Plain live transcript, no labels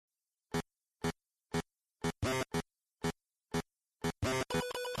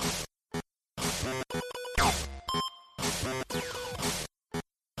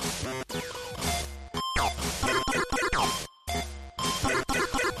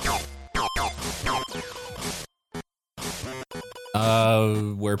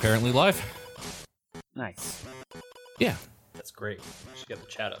We're apparently live. Nice. Yeah. That's great. I should get the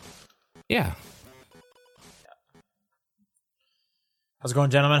chat up. Yeah. How's it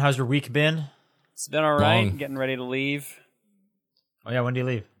going, gentlemen? How's your week been? It's been all right. Long. Getting ready to leave. Oh, yeah, when do you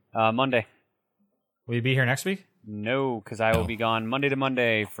leave? Monday. Will you be here next week? No, because I will No. be gone Monday to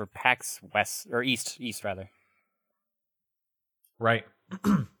Monday for PAX West, or East rather. Right.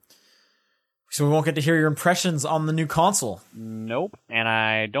 So we won't get to hear your impressions on the new console. Nope. And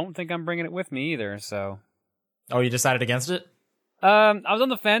I don't think I'm bringing it with me either, so. Oh, you decided against it? I was on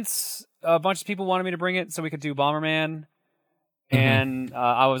the fence. A bunch of people wanted me to bring it so we could do Bomberman. And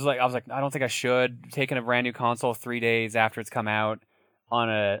I was like, I don't think I should. Taking a brand new console 3 days after it's come out on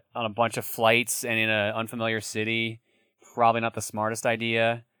a bunch of flights and in an unfamiliar city, probably not the smartest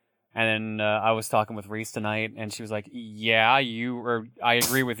idea. And then I was talking with Reese tonight, and she was like, "Yeah, I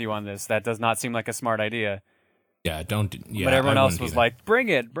agree with you on this. That does not seem like a smart idea." Yeah, don't. Yeah, But everyone I else wouldn't was do that. like, "Bring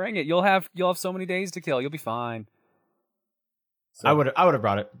it. You'll have so many days to kill. You'll be fine." So I would have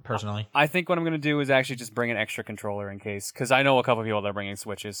brought it, personally. I think what I'm going to do is actually just bring an extra controller in case, because I know a couple people that are bringing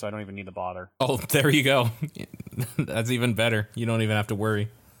Switches, so I don't even need to bother. Oh, there you go. That's even better. You don't even have to worry.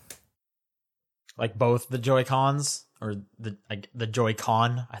 Like both the Joy-Cons, or the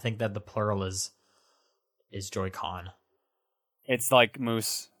Joy-Con. I think that the plural is Joy-Con. It's like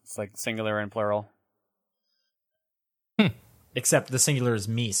moose. It's like singular and plural. Except the singular is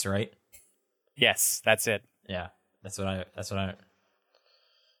Mies, right? Yes, that's it. Yeah, that's what I.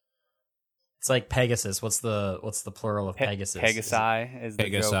 It's like Pegasus. What's the plural of Pegasus? Pegasi is the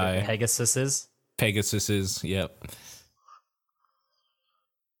joke. Pegasi. Pegasuses. Pegasuses. Yep.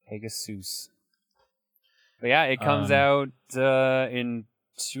 Pegasus. But yeah, it comes out in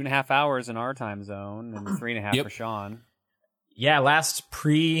 2.5 hours in our time zone and 3.5 Yep. for Sean. Yeah, last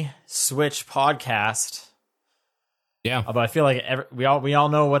pre-Switch podcast. Yeah. But I feel like we all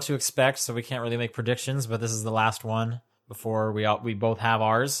know what to expect, so we can't really make predictions. But this is the last one before we both have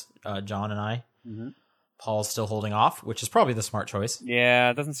ours, John and I. Mm-hmm. Paul's still holding off, which is probably the smart choice. Yeah,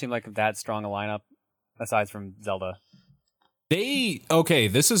 it doesn't seem like that strong a lineup, aside from Zelda.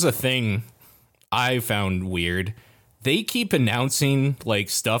 This is a thing I found weird. They keep announcing like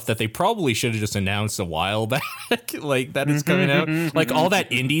stuff that they probably should have just announced a while back, like that is coming out. Like all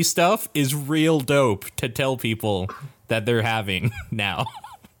that indie stuff is real dope to tell people that they're having now.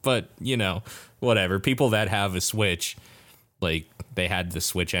 But, whatever. People that have a Switch, like they had the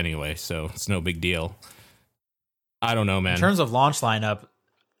Switch anyway, so it's no big deal. I don't know, man. In terms of launch lineup,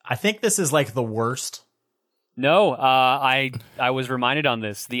 I think this is like the worst. No, I was reminded on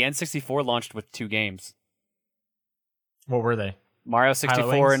this. The N64 launched with 2 games. What were they? Mario Pilot 64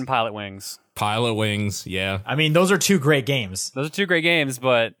 Wings? and Pilot Wings. Pilot Wings, yeah. I mean, those are 2 great games. Those are 2 great games,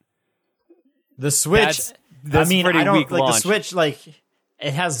 but The Switch. that's I mean, pretty I don't weak like launch. the Switch. Like,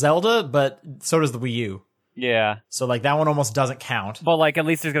 it has Zelda, but so does the Wii U. yeah. So like that one almost doesn't count. But like at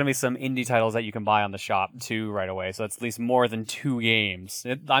least there's going to be some indie titles that you can buy on the shop too right away. So it's at least more than 2 games.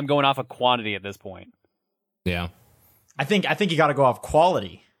 I'm going off of quantity at this point. Yeah. I think you got to go off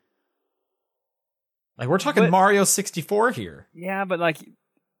quality. Like we're talking But- Mario 64 here. Yeah, but like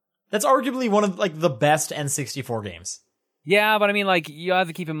That's arguably one of like the best N64 games. yeah, but I mean like you have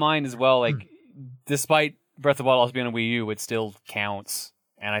to keep in mind as well like despite Breath of the Wild also being on Wii U, it still counts.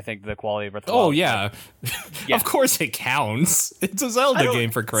 And I think the quality of Breath of the Wild. Oh, yeah. Yeah. Of course it counts. It's a Zelda game,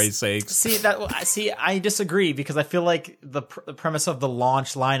 for Christ's sakes. See, I disagree because I feel like the premise of the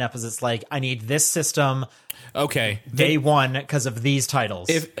launch lineup is it's like I need this system Okay. day one because of these titles.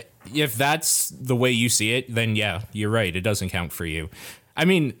 If that's the way you see it, then yeah, you're right. It doesn't count for you. I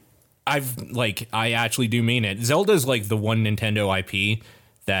mean, I actually do mean it. Zelda's like the one Nintendo IP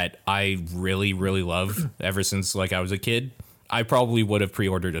that I really, really love ever since like I was a kid. I probably would have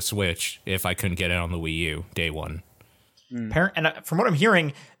pre-ordered a Switch if I couldn't get it on the Wii U day one. And from what I'm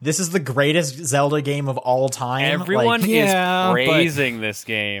hearing, this is the greatest Zelda game of all time. Everyone Like, Yeah, is but- praising this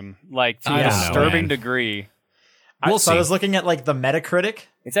game like to I a don't know, disturbing man. degree. We'll so I see. was looking at like the Metacritic,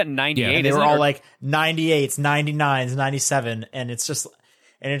 It's at 98. Yeah, and they isn't were it? all Or- like 98s, 99s, 97, and it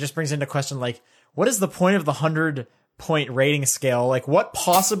just brings into question like, what is the point of the 100-point rating scale? Like, what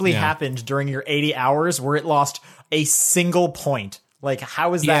possibly Yeah. happened during your 80 hours where it lost a single point? Like,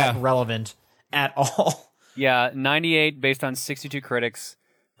 how is that Yeah. relevant at all? Yeah, 98 based on 62 critics.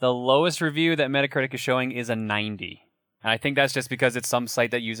 The lowest review that Metacritic is showing is a 90. And I think that's just because it's some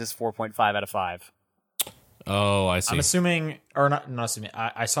site that uses 4.5 out of 5. Oh, I see. I'm assuming, or not assuming.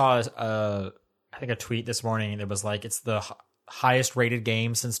 I saw I think a tweet this morning that was like it's the highest rated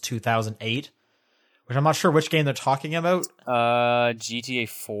game since 2008, which I'm not sure which game they're talking about. GTA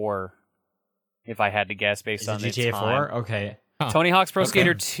 4, if I had to guess based Is on it the GTA time. 4? Okay. Tony Hawk's Pro Okay.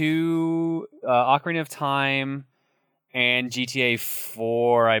 Skater 2, Ocarina of Time, and GTA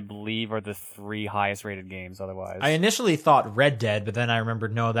 4, I believe, are the 3 highest rated games otherwise. I initially thought Red Dead, but then I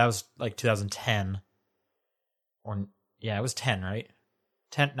remembered, no, that was like 2010. Or, yeah, it was 10, right?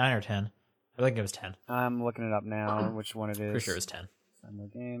 9 or 10. I think it was 10. I'm looking it up now, which one it is. Pretty sure it was 10. Find more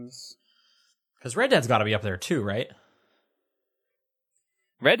games. Because Red Dead's got to be up there too, right?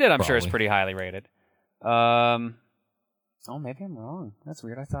 Red Dead, I'm sure, is Probably. pretty highly rated. Oh, maybe I'm wrong. That's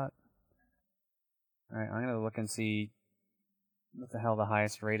weird. I thought. All right, I'm gonna look and see what the hell the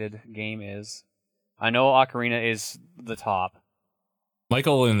highest rated game is. I know Ocarina is the top.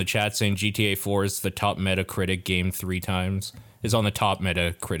 Michael in the chat saying GTA 4 is the top Metacritic game 3 times. Is on the top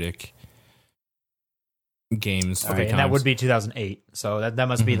Metacritic games 3 Okay, times. and that would be 2008. So that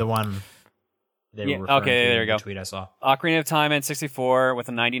must be the one they Yeah, were referring okay, to there in you the go. tweet I saw. Ocarina of Time N64 with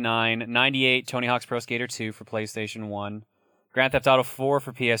a 99, 98 Tony Hawk's Pro Skater 2 for PlayStation 1, Grand Theft Auto 4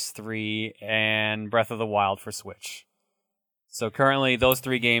 for PS3, and Breath of the Wild for Switch. So currently, those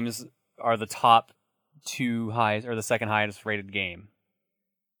 3 games are the top 2 highest, or the second highest rated game.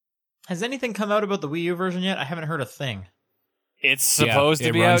 Has anything come out about the Wii U version yet? I haven't heard a thing. It's Yeah, supposed to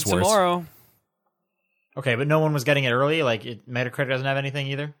it be out runs worse. tomorrow. Okay, but no one was getting it early? Like, Metacritic doesn't have anything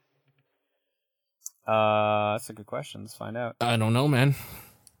either? That's a good question. Let's find out. I don't know, man.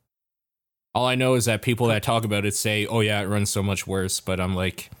 All I know is that people that talk about it say, "Oh yeah, it runs so much worse." But I'm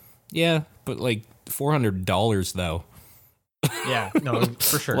like, yeah, but like $400 though. Yeah, no,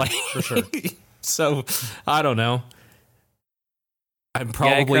 for sure. Like- For sure. So I don't know. I'm Yeah, it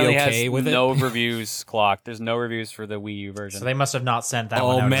probably currently okay has with it. no reviews clocked. There's no reviews for the Wii U version. So they must have not sent that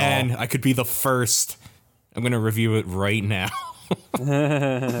one out Oh at man, all. I could be the first. I'm gonna review it right now.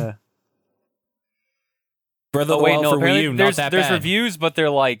 Breath of the Wild for Wii apparently U, not there's that bad. reviews, but they're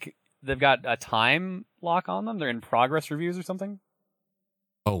like they've got a time lock on them. They're in progress reviews or something.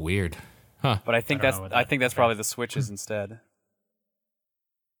 Oh, weird. Huh. But I think I don't that's know what I that- think that's okay. probably the Switches instead.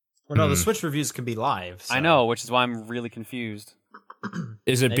 Well, no, the Switch reviews could be live. So I know, which is why I'm really confused.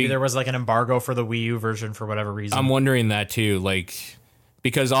 Is it Maybe be- there was like an embargo for the Wii U version for whatever reason. I'm wondering that too, like,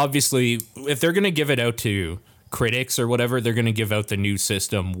 because obviously, if they're gonna give it out to critics or whatever, they're gonna give out the new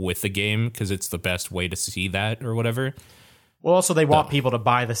system with the game because it's the best way to see that or whatever. Well, also they want people to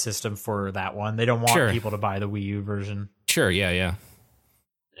buy the system for that one. They don't want Sure. people to buy the Wii U version. Sure, yeah.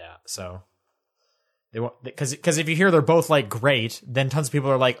 Yeah, so they want because if you hear they're both like great, then tons of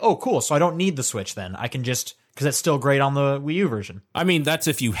people are like, "Oh, cool! So I don't need the Switch then. I can just because it's still great on the Wii U version." I mean, that's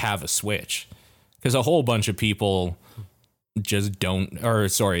if you have a Switch, because a whole bunch of people just don't. Or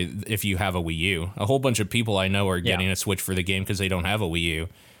sorry, if you have a Wii U, a whole bunch of people I know are getting a Switch for the game because they don't have a Wii U,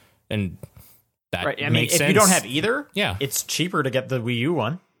 and that Right? I mean, makes if sense. you don't have either, Yeah. it's cheaper to get the Wii U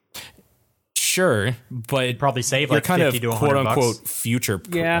one. Sure, but Probably save you're like kind 50 of to 100 quote unquote bucks. future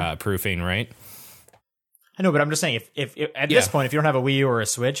Yeah. proofing, right? I know, but I'm just saying, if at this Yeah. point, if you don't have a Wii U or a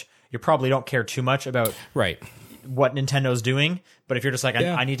Switch, you probably don't care too much about Right. what Nintendo's doing. But if you're just like,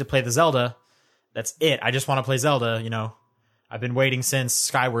 Yeah. I need to play the Zelda, that's it. I just want to play Zelda. You know, I've been waiting since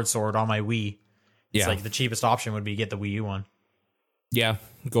Skyward Sword on my Wii. It's Yeah. like the cheapest option would be get the Wii U one. Yeah,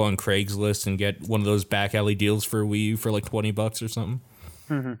 go on Craigslist and get one of those back alley deals for Wii U for like $20 or something.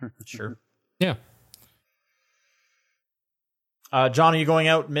 Sure. Yeah. John, are you going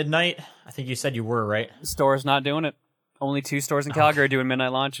out midnight? I think you said you were, right? The store's not doing it. Only 2 stores in Calgary are doing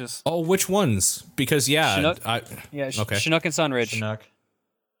midnight launches. Oh, which ones? Because Chinook? I Yeah, Okay. Chinook and Sunridge. Chinook.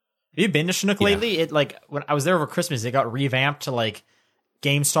 Have you been to Chinook lately? It like when I was there over Christmas, it got revamped to like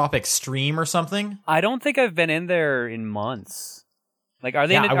GameStop Extreme or something. I don't think I've been in there in months. Like, are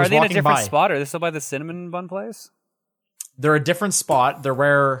they Yeah, in I a, was are they in a walking different by. spot? Are they still by the cinnamon bun place? They're a different spot. They're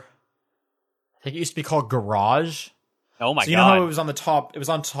where I think it used to be called Garage. Oh my So you know god! how it was on the top? It was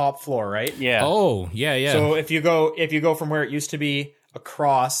on top floor, right? Yeah. Oh, yeah, yeah. So if you go from where it used to be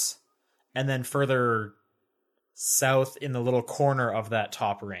across, and then further south in the little corner of that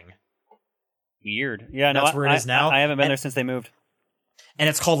top ring, Weird. Yeah, no, That's where it is now. I haven't been And- there since they moved. and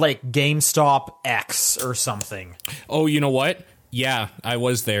it's called like GameStop X or something. Oh, you know what? Yeah, I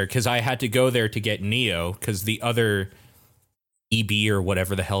was there because I had to go there to get Neo because the other EB or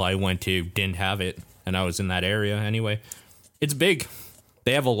whatever the hell I went to didn't have it, and I was in that area anyway. It's big.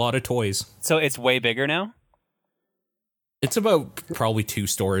 They have a lot of toys. So it's way bigger now. It's about probably 2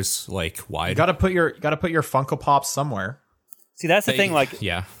 stores like You wide. got to put your Funko Pops somewhere. See, that's the thing. Like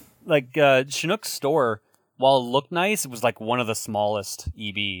yeah, Chinook's store, while it looked nice, it was like one of the smallest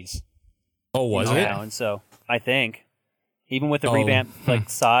EBs oh, was in it? town. So I think, even with the Oh, revamped like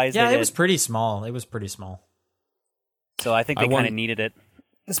size, Yeah, they it was did. pretty small. It was pretty small. So I think I they kind want- of needed it,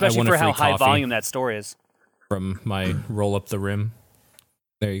 especially want a for how free high coffee. volume that store is. from my roll up the rim.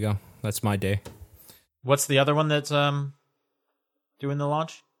 There you go. That's my day. What's the other one that's doing the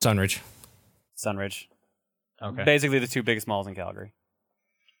launch? Sunridge. Sunridge. Okay. Basically the two biggest malls in Calgary.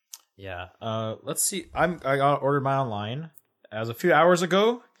 Yeah. Let's see. I got ordered mine online as a few hours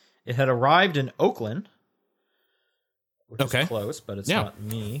ago. It had arrived in Oakland, which is close, but it's not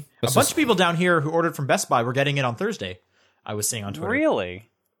me. A bunch of people down here who ordered from Best Buy were getting it on Thursday. I was seeing on Twitter. Really?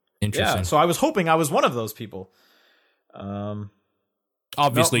 Interesting. Yeah. So I was hoping I was one of those people.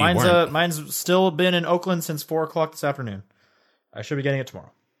 Obviously, no, you weren't. Mine's still been in Oakland since 4:00 this afternoon. I should be getting it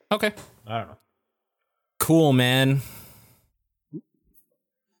tomorrow. Okay. I don't know. Cool, man.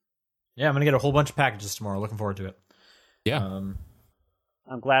 Yeah, I'm gonna get a whole bunch of packages tomorrow. Looking forward to it. Yeah.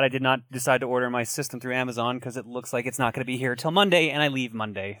 I'm glad I did not decide to order my system through Amazon because it looks like it's not going to be here till Monday, and I leave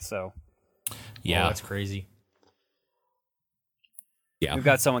Monday. So Yeah. Oh, that's crazy. Yeah. we've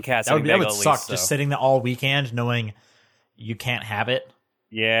got someone cat That would, sitting that bagel would at suck. least, Just so. sitting there all weekend knowing you can't have it.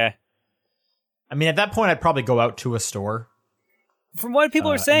 Yeah. I mean, at that point, I'd probably go out to a store. From what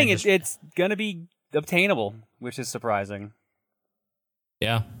people are and saying, then just- it's going to be obtainable, which is surprising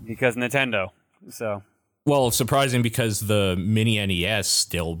Yeah. because Nintendo. So Well, surprising because the mini NES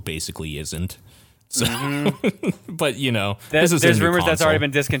still basically isn't. So, but you know, this is a there's new rumors that's console. already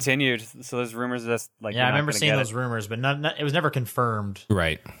been discontinued. So there's rumors that's like Yeah, I remember seeing those rumors, but it was never confirmed.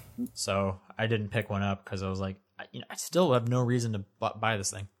 Right. So I didn't pick one up because I was like, I still have no reason to buy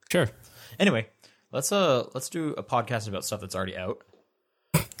this thing. Sure. Anyway, let's do a podcast about stuff that's already out.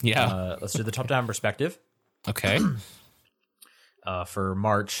 Yeah. Let's do the top down perspective Okay. for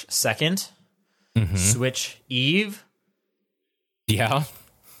March 2nd. Switch Eve. Yeah.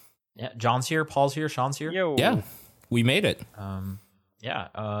 Yeah, John's here, Paul's here, Sean's here. Yo. Yeah. We made it.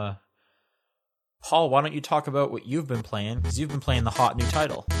 Yeah. Paul, why don't you talk about what you've been playing? Because you've been playing the hot new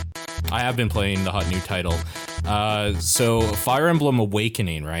title. I have been playing the hot new title. So Fire Emblem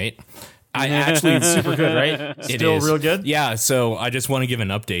Awakening, right? I actually It's super good, right? It Still is. real good? Yeah, so I just want to give an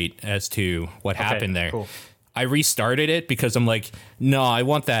update as to what happened there. Cool. I restarted it because I'm like, no, I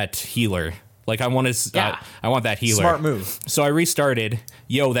want that healer. Like I want to, Yeah. I want that healer. Smart move. So I restarted.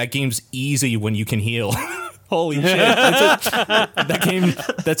 Yo, that game's easy when you can heal. Holy shit! That game.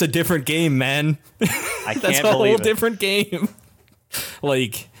 That's a different game, man. I That's can't a whole believe it. different game.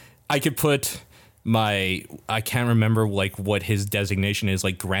 Like I could put I can't remember like what his designation is,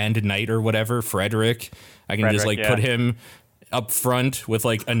 like Grand Knight or whatever, Frederick. I can just Frederick, like yeah. put him up front with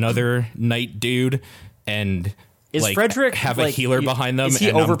like another knight dude and Is like, Frederick have a healer behind them. Is he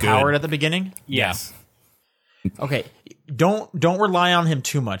and I'm overpowered good. at the beginning? Yes. Okay. Don't rely on him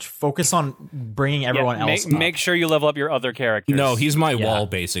too much. Focus on bringing everyone Yeah, else. make sure you level up your other characters. No, he's my Yeah. wall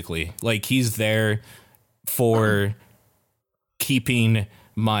basically. Like he's there for keeping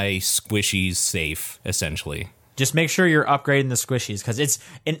my squishies safe, essentially. Just make sure you're upgrading the squishies because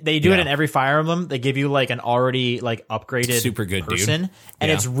they do it Yeah. in every Fire Emblem. They give you like an already like upgraded Super good dude. person, and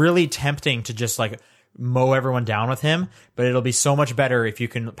Yeah. it's really tempting to just like mow everyone down with him. But it'll be so much better if you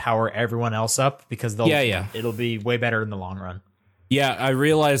can power everyone else up because it'll be way better in the long run. Yeah, I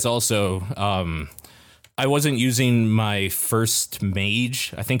realized also I wasn't using my first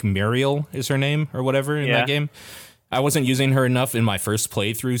mage. I think Muriel is her name or whatever in Yeah. that game. I wasn't using her enough in my first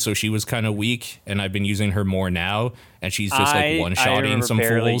playthrough, so she was kind of weak, and I've been using her more now, and she's just like one-shotting some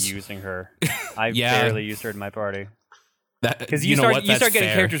barely fools. using her. I Yeah. barely used her in my party because you know what? you That's start getting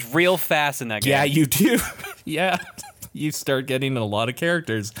fair. characters real fast in that game. Yeah, you do. Yeah, you start getting a lot of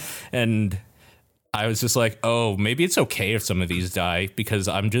characters, and I was just like, oh, maybe it's okay if some of these die because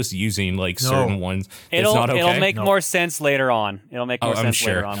I'm just using like certain ones. It'll it's not okay. it'll make more sense later on. It'll make more I'm sense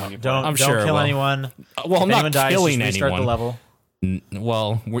sure. later on when you play. Don't I'm don't sure it kill will. anyone. Well, If I'm anyone not dies, killing just restart anyone. the level.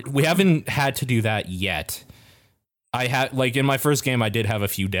 Well, we haven't had to do that yet. I had like in my first game, I did have a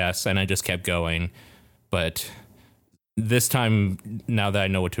few deaths, and I just kept going. But this time, now that I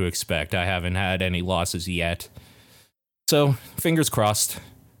know what to expect, I haven't had any losses yet. So fingers crossed.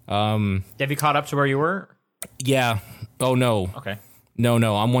 Have you caught up to where you were? Yeah. Oh no. Okay. No.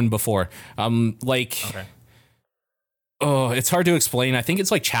 I'm one before. Like. Okay. Oh, it's hard to explain. I think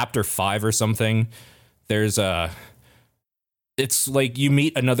it's like chapter 5 or something. There's it's like you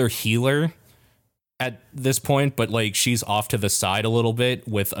meet another healer at this point, but like she's off to the side a little bit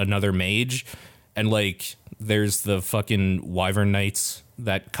with another mage, and like there's the fucking Wyvern Knights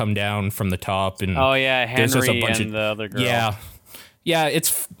that come down from the top, and Oh yeah, there's just a Henry bunch and of the other girl. yeah.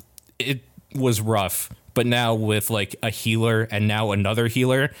 It was rough, but now with like a healer and now another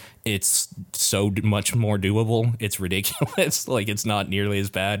healer, it's so much more doable. It's ridiculous. Like it's not nearly as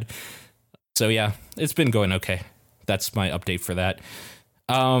bad. So yeah, it's been going okay. That's my update for that.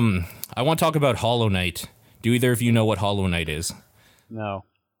 I want to talk about Hollow Knight Do either of you know what Hollow Knight is? No.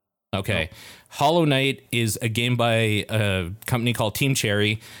 Okay. No. Hollow Knight is a game by a company called Team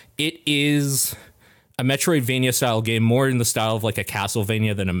Cherry. It is a Metroidvania style game, more in the style of like a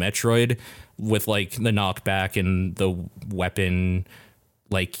Castlevania than a Metroid, with like the knockback and the weapon,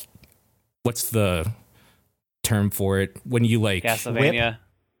 like, what's the term for it? When you like Castlevania,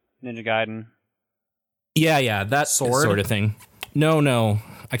 Ninja Gaiden. Yeah, that sort of thing. No,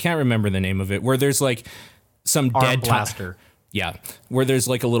 I can't remember the name of it. Where there's like some dead blaster. Yeah, where there's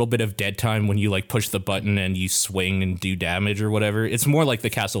like a little bit of dead time when you like push the button and you swing and do damage or whatever. It's more like the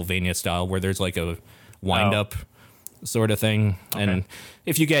Castlevania style where there's like a wind up sort of thing. Okay. And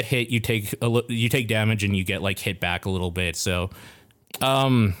if you get hit, you take damage and you get like hit back a little bit. So,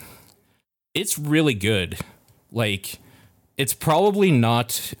 it's really good. Like, it's probably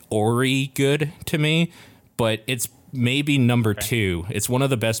not Ori good to me, but it's maybe number 2. It's one of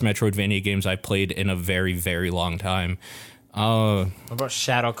the best Metroidvania games I've played in a very, very long time. What about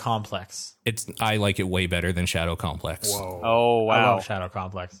Shadow Complex? I like it way better than Shadow Complex. Whoa. Oh, wow. I love Shadow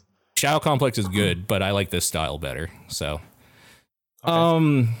Complex. Shadow Complex is good, but I like this style better. So,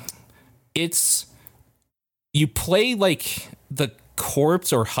 okay. You play like the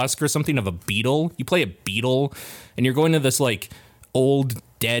corpse or husk or something of a beetle. You play a beetle, and you're going to this like old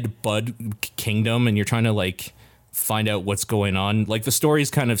dead bud kingdom, and you're trying to like find out what's going on. Like, the story's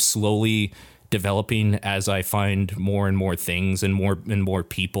kind of slowly developing as I find more and more things and more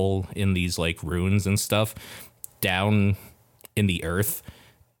people in these like ruins and stuff down in the earth.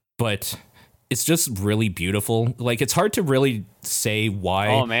 But it's just really beautiful. Like, it's hard to really say why.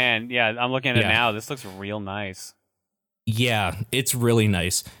 Oh man, yeah, I'm looking at it now. This looks real nice. Yeah, it's really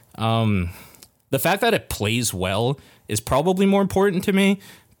nice. The fact that it plays well is probably more important to me,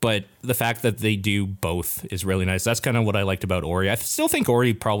 but the fact that they do both is really nice. That's kind of what I liked about Ori. I still think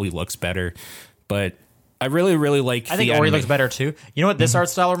Ori probably looks better, but I really, really like. I think Ori looks better too. You know what this art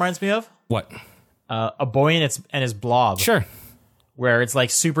style reminds me of? What? A Boy and his Blob. Sure. Where it's like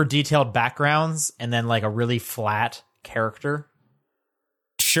super detailed backgrounds and then like a really flat character.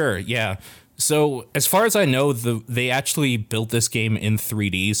 Sure, yeah. So as far as I know, they actually built this game in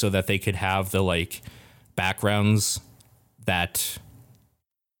 3D so that they could have the like backgrounds that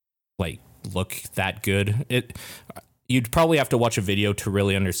like look that good. You'd probably have to watch a video to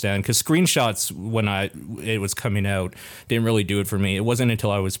really understand, because screenshots when it was coming out didn't really do it for me. It wasn't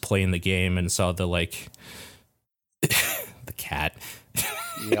until I was playing the game and saw the like the cat.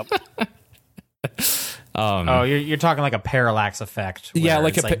 Yep. You're talking like a parallax effect. Yeah,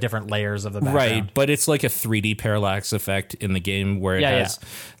 like it's like different layers of the background. Right, but it's like a 3D parallax effect in the game where it has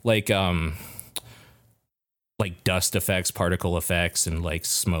like dust effects, particle effects, and like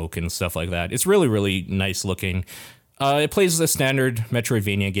smoke and stuff like that. It's really, really nice looking. It plays the standard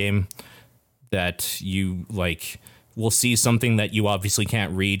Metroidvania game that you like will see something that you obviously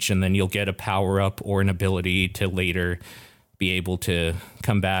can't reach, and then you'll get a power up or an ability to later be able to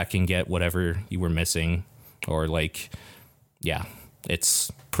come back and get whatever you were missing. Or like, yeah,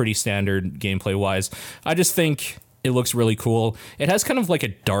 it's pretty standard gameplay wise. I just think it looks really cool. It has kind of like a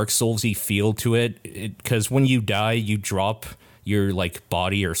Dark Souls-y feel to it, because when you die, you drop your like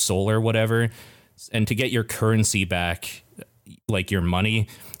body or soul or whatever, and to get your currency back, like your money,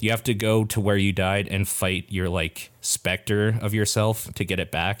 you have to go to where you died and fight your like specter of yourself to get it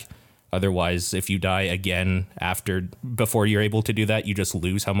back. Otherwise, if you die again before you're able to do that, you just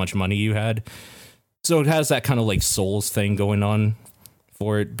lose how much money you had. So it has that kind of like Souls thing going on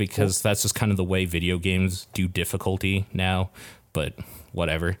for it, because that's just kind of the way video games do difficulty now, but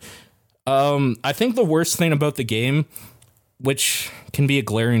whatever. I think the worst thing about the game, which can be a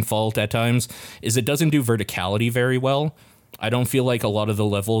glaring fault at times, is it doesn't do verticality very well. I don't feel like a lot of the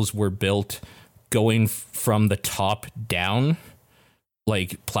levels were built going from the top down,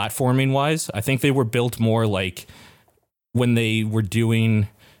 like platforming wise. I think they were built more like when they were doing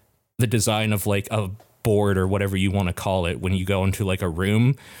the design of like a board or whatever you want to call it. When you go into like a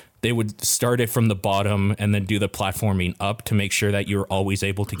room, they would start it from the bottom and then do the platforming up to make sure that you're always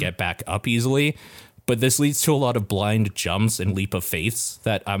able to get back up easily. But this leads to a lot of blind jumps and leap of faiths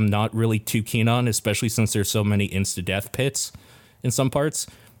that I'm not really too keen on, especially since there's so many insta-death pits in some parts.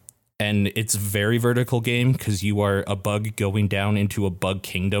 And it's a very vertical game because you are a bug going down into a bug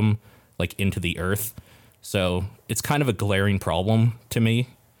kingdom, like into the earth. So it's kind of a glaring problem to me.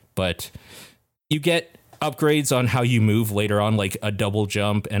 But you get upgrades on how you move later on, like a double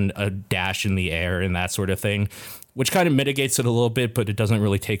jump and a dash in the air and that sort of thing, which kind of mitigates it a little bit, but it doesn't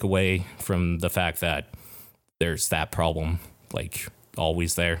really take away from the fact that there's that problem, like,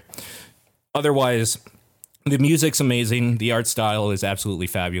 always there. Otherwise, the music's amazing. The art style is absolutely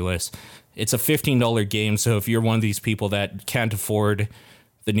fabulous. it's a $15 game. So if you're one of these people that can't afford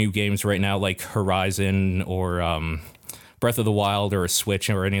the new games right now, like Horizon or Breath of the Wild or a Switch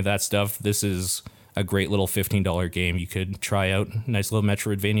or any of that stuff, this is a great little $15 game you could try out. Nice little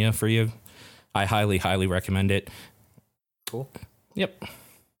Metroidvania for you. I highly, highly recommend it. Cool. Yep.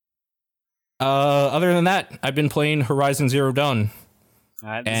 Other than that, I've been playing Horizon Zero Dawn.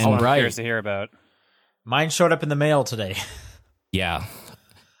 This is what I'm curious to hear about. Mine showed up in the mail today. Yeah.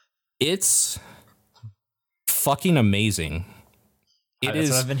 It's fucking amazing. That's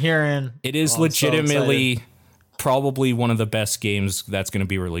what I've been hearing. It is legitimately probably one of the best games that's going to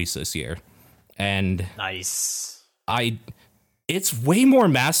be released this year. And nice. It's way more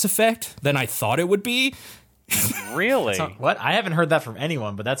Mass Effect than I thought it would be. Really? What? I haven't heard that from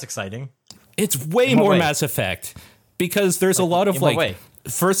anyone, but that's exciting. It's way more Mass Effect because there's a lot of like,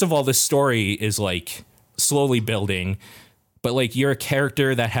 first of all, the story is like slowly building, but like you're a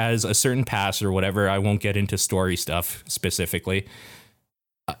character that has a certain past or whatever. I won't get into story stuff specifically.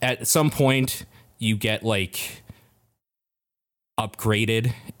 At some point, you get like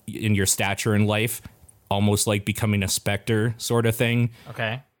upgraded in your stature in life, almost like becoming a Spectre sort of thing.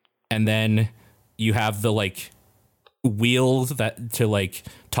 Okay. And then you have the like wheel that to like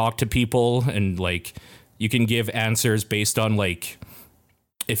talk to people, and like you can give answers based on like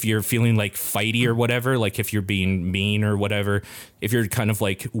if you're feeling like fighty or whatever, like if you're being mean or whatever, if you're kind of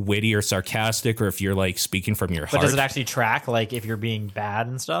like witty or sarcastic, or if you're like speaking from your heart. But does it actually track like if you're being bad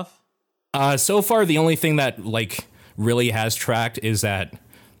and stuff? So far, the only thing that like really has tracked is that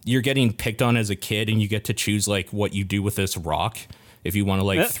you're getting picked on as a kid, and you get to choose like what you do with this rock. If you want to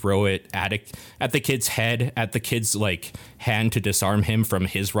like throw it at the kid's head, at the kid's like hand to disarm him from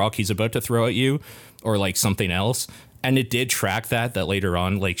his rock he's about to throw at you, or like something else. And it did track that later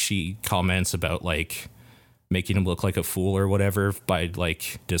on, like she comments about like making him look like a fool or whatever by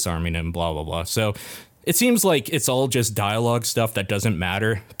like disarming him, blah, blah, blah. So it seems like it's all just dialogue stuff that doesn't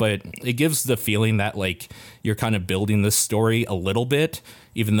matter, but it gives the feeling that like you're kind of building this story a little bit,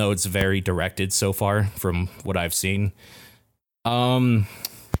 even though it's very directed so far from what I've seen.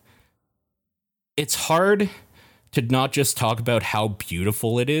 It's hard to not just talk about how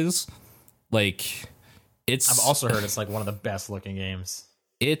beautiful it is. Like, I've also heard it's like one of the best looking games.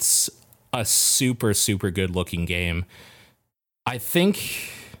 It's a super, super good looking game. I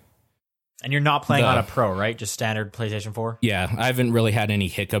think. And you're not playing on a Pro, right? Just standard PlayStation 4? Yeah, I haven't really had any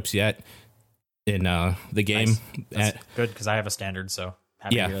hiccups yet in the game. Nice. That's good, because I have a standard, so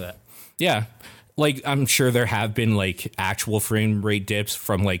happy to hear that. Yeah. Like, I'm sure there have been like actual frame rate dips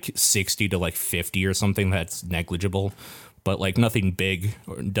from like 60 to like 50 or something that's negligible, but like nothing big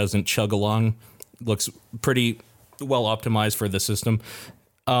or doesn't chug along. Looks pretty well optimized for the system.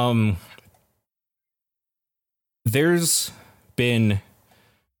 There's been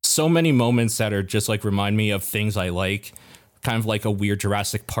so many moments that are just like remind me of things I like, kind of like a weird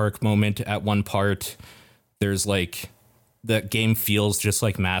Jurassic Park moment at one part. There's like the game feels just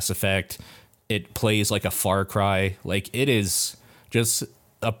like Mass Effect. It plays like a Far Cry. Like, it is just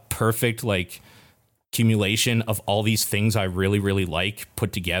a perfect like accumulation of all these things I really, really like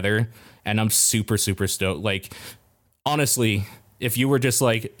put together. And I'm super, super stoked. Like, honestly, if you were just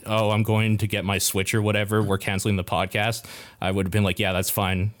like, oh, I'm going to get my Switch or whatever, we're canceling the podcast, I would have been like, yeah, that's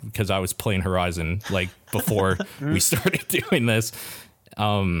fine, because I was playing Horizon like before we started doing this.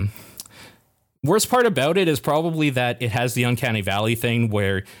 Worst part about it is probably that it has the Uncanny Valley thing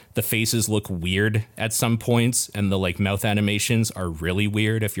where the faces look weird at some points, and the like mouth animations are really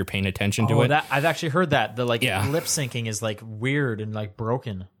weird if you're paying attention to it. I've actually heard that the like lip syncing is like weird and like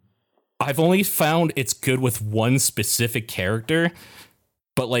broken. I've only found it's good with one specific character,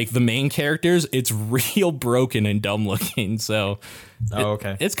 but like the main characters, it's real broken and dumb looking. So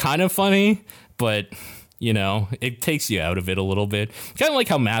it's kind of funny, but you know, it takes you out of it a little bit. Kind of like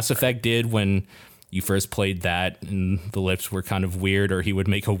how Mass Effect did when you first played that, and the lips were kind of weird, or he would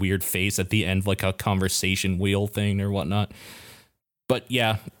make a weird face at the end, like a conversation wheel thing or whatnot. But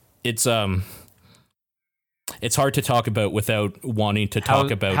yeah, it's hard to talk about without wanting to talk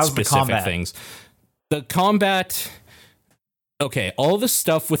about specific things. The combat, okay, all the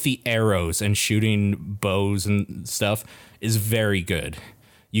stuff with the arrows and shooting bows and stuff is very good.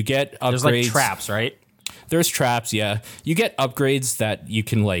 You get upgrades. There's like traps, right? There's traps, yeah. You get upgrades that you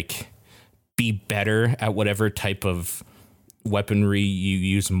can like be better at whatever type of weaponry you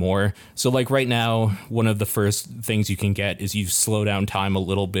use more. So like right now, one of the first things you can get is you slow down time a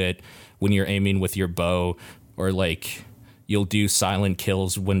little bit when you're aiming with your bow, or like you'll do silent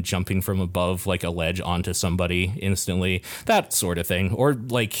kills when jumping from above like a ledge onto somebody instantly, that sort of thing. Or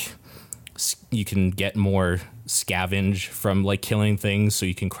like you can get more scavenge from like killing things, so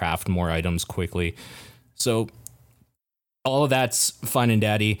you can craft more items quickly. So all of that's fine and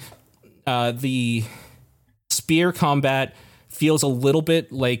dandy. The spear combat feels a little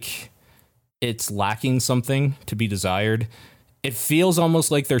bit like it's lacking something to be desired. It feels almost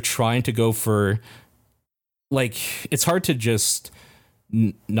like they're trying to go for, like, it's hard to just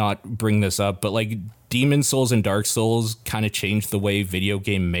not bring this up, but like Demon Souls and Dark Souls kind of changed the way video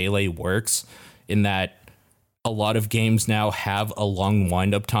game melee works, in that a lot of games now have a long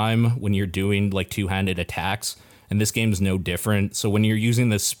wind-up time when you're doing like two-handed attacks, and this game is no different. So when you're using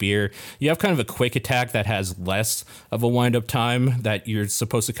the spear, you have kind of a quick attack that has less of a wind-up time that you're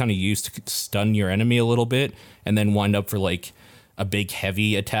supposed to kind of use to stun your enemy a little bit, and then wind up for like a big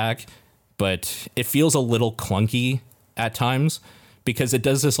heavy attack. But it feels a little clunky at times because it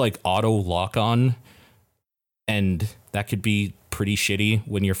does this like auto lock-on, and that could be pretty shitty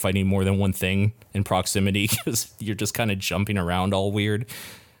when you're fighting more than one thing in proximity, because you're just kind of jumping around all weird.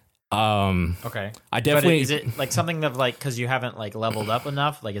 Okay. I definitely. But is it like something of like, because you haven't like leveled up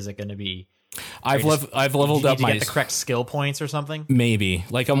enough? Like, is it going to be? I've leveled up my. Get the correct skill points or something? Maybe.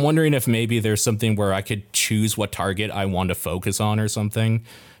 Like, I'm wondering if maybe there's something where I could choose what target I want to focus on or something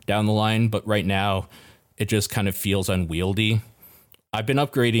down the line. But right now, it just kind of feels unwieldy. I've been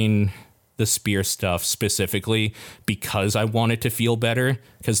upgrading the spear stuff specifically because I want it to feel better,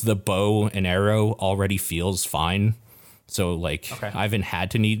 because the bow and arrow already feels fine. So like, okay. I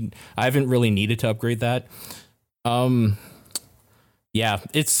haven't really needed to upgrade that. Yeah,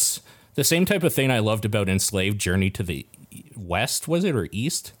 it's the same type of thing I loved about Enslaved: Journey to the West, was it, or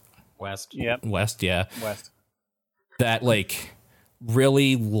East? West. Yep. West, yeah. West. That like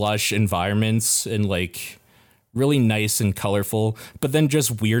really lush environments and like really nice and colorful, but then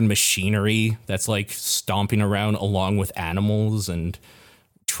just weird machinery that's like stomping around along with animals and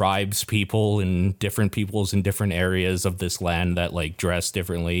tribes people and different peoples in different areas of this land that like dress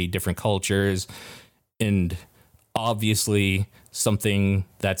differently, different cultures, and obviously something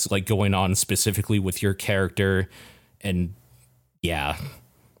that's like going on specifically with your character. And yeah.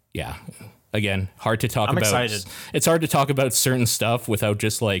 Again, hard to talk about. I'm excited. It's hard to talk about certain stuff without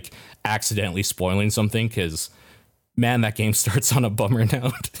just like accidentally spoiling something, because man, that game starts on a bummer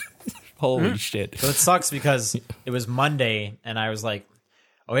note. Holy shit. So it sucks because it was Monday and I was like,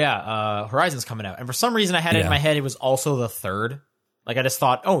 oh yeah, Horizon's coming out. And for some reason I had it in my head it was also the 3rd. Like I just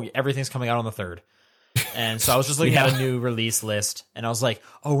thought, oh, everything's coming out on the 3rd. And so I was just looking at a new release list and I was like,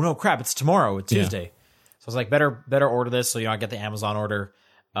 oh no, crap, it's tomorrow, it's Tuesday. So I was like, better order this so I get the Amazon order.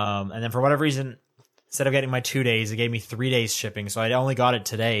 And then for whatever reason, instead of getting my 2 days, it gave me 3 days shipping. So I only got it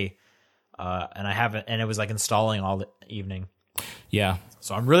today. And I haven't, and it was like installing all the evening. Yeah.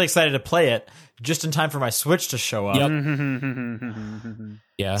 So I'm really excited to play it just in time for my Switch to show up. Yep.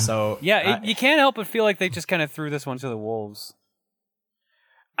 Yeah. So you can't help but feel like they just kind of threw this one to the wolves.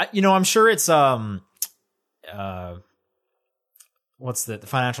 I'm sure it's what's the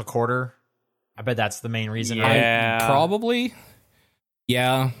financial quarter? I bet that's the main reason. Yeah. Probably.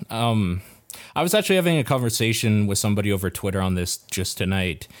 Yeah. I was actually having a conversation with somebody over Twitter on this just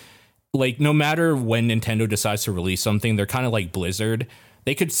tonight. Like, no matter when Nintendo decides to release something, they're kind of like Blizzard.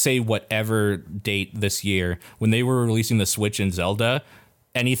 They could say whatever date this year. When they were releasing the Switch and Zelda,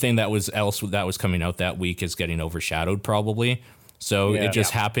 anything that was coming out that week is getting overshadowed probably. So it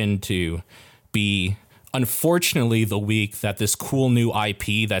just happened to be, unfortunately, the week that this cool new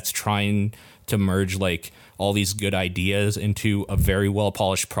IP that's trying to merge like all these good ideas into a very well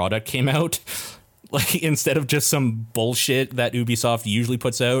polished product came out. Like, instead of just some bullshit that Ubisoft usually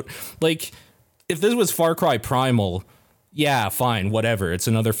puts out. Like, if this was Far Cry Primal, yeah, fine, whatever. It's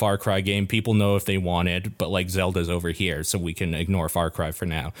another Far Cry game. People know if they want it, but like Zelda's over here, so we can ignore Far Cry for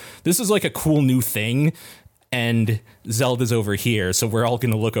now. This is like a cool new thing, and Zelda's over here, so we're all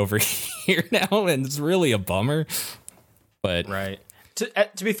going to look over here now, and it's really a bummer. But right.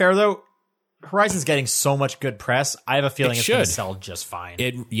 To be fair, though, Horizon's getting so much good press. I have a feeling it's going to sell just fine.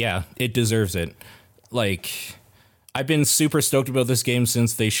 It deserves it. Like, I've been super stoked about this game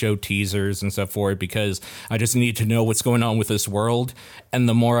since they showed teasers and stuff for it, because I just need to know what's going on with this world. And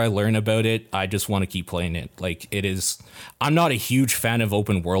the more I learn about it, I just want to keep playing it. Like, I'm not a huge fan of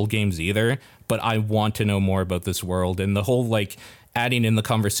open world games either, but I want to know more about this world. And the whole, like, adding in the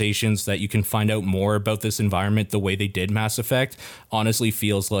conversations that you can find out more about this environment the way they did Mass Effect honestly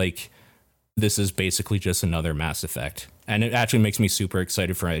feels like this is basically just another Mass Effect. And it actually makes me super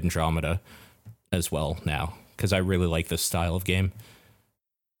excited for Andromeda as well now, because I really like this style of game.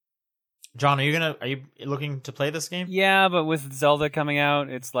 John, are you looking to play this game? Yeah, but with Zelda coming out,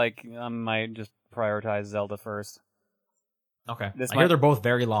 it's like I might just prioritize Zelda first. Okay. I hear they're both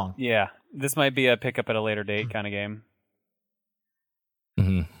very long. Yeah. This might be a pick up at a later date kind of game.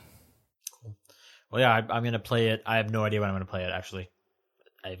 Mm-hmm. Cool. Well, yeah, I'm going to play it. I have no idea when I'm going to play it, actually.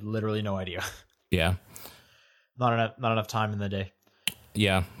 I have literally no idea. Yeah. Not enough time in the day.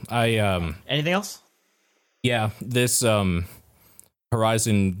 Yeah. Anything else? Yeah, this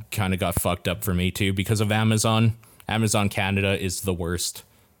Horizon kind of got fucked up for me too because of Amazon. Amazon Canada is the worst.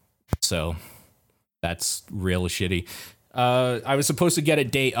 So that's real shitty. I was supposed to get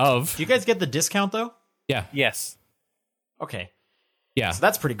it day of. Do you guys get the discount though? Yeah. Yes. Okay. Yeah. So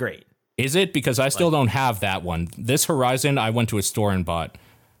that's pretty great. Is it? Because I still don't have that one. This Horizon, I went to a store and bought.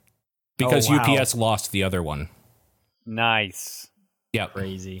 Because UPS lost the other one. Nice. Yeah.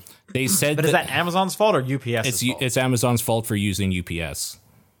 Crazy. They said But is that Amazon's fault or UPS's fault? It's Amazon's fault for using UPS.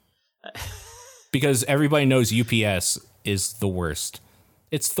 Because everybody knows UPS is the worst.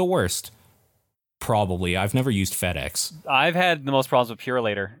 It's the worst. Probably. I've never used FedEx. I've had the most problems with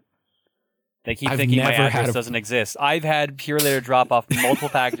Purelator. They keep thinking my address doesn't exist. I've had Purelator drop off multiple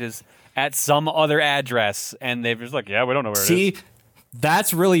packages at some other address, and they're just like, yeah, we don't know where it is. See,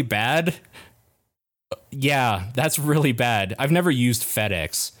 that's really bad. Yeah, that's really bad. I've never used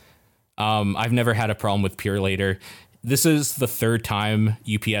FedEx. I've never had a problem with Purelator. This is the third time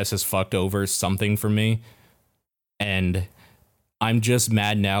UPS has fucked over something for me. And I'm just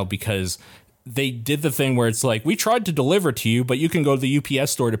mad now because they did the thing where it's like, we tried to deliver to you, but you can go to the UPS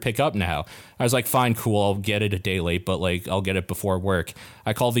store to pick up now. I was like, fine, cool, I'll get it a day late, but like, I'll get it before work.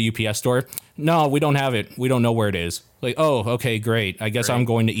 I called the UPS store. No, we don't have it. We don't know where it is. Like, oh, okay, great. I guess I'm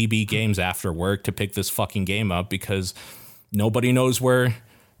going to EB Games after work to pick this fucking game up because nobody knows where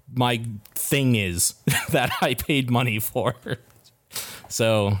my thing is that I paid money for.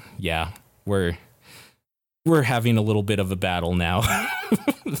 So, yeah, we're having a little bit of a battle now.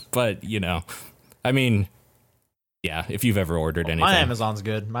 But, you know, I mean, yeah, if you've ever ordered anything. My Amazon's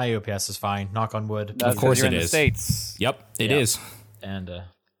good. My UPS is fine. Knock on wood. Of course it is. In the States. Yep, it is. And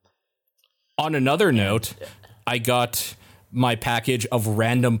on another note, I got my package of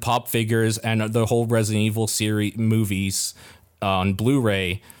random pop figures and the whole Resident Evil series movies on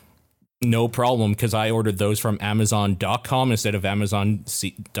Blu-ray. No problem, because I ordered those from Amazon.com instead of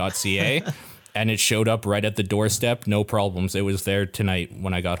Amazon.ca. And it showed up right at the doorstep. No problems. It was there tonight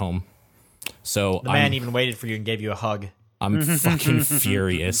when I got home. So the man even waited for you and gave you a hug. I'm fucking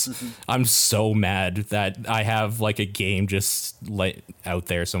furious. I'm so mad that I have like a game just out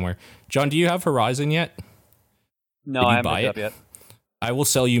there somewhere. John, do you have Horizon yet? No, I haven't picked it up yet. I will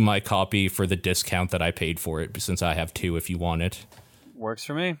sell you my copy for the discount that I paid for it, since I have two if you want it. Works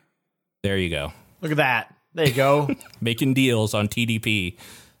for me. There you go. Look at that. There you go. Making deals on TDP.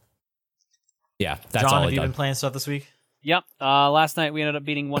 Yeah, that's John, all have you been playing stuff this week? Yep. Last night we ended up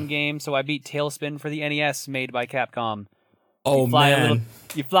beating one game, so I beat Tailspin for the NES made by Capcom. Oh, man.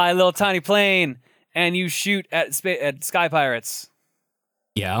 You fly a little tiny plane, and you shoot at sky pirates.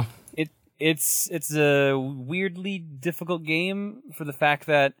 Yeah. It's a weirdly difficult game for the fact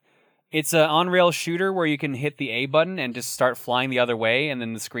that it's an on-rail shooter where you can hit the A button and just start flying the other way, and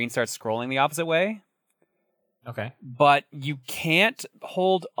then the screen starts scrolling the opposite way. Okay. But you can't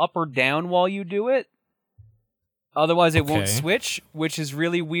hold up or down while you do it. Otherwise, it won't switch, which is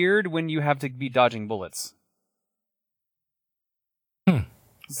really weird when you have to be dodging bullets.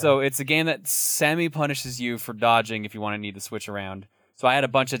 So it's a game that semi-punishes you for dodging if you want to need to switch around. So I had a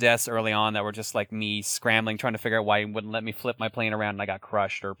bunch of deaths early on that were just like me scrambling, trying to figure out why it wouldn't let me flip my plane around, and I got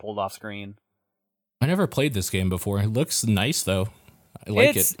crushed or pulled off screen. I never played this game before. It looks nice, though. I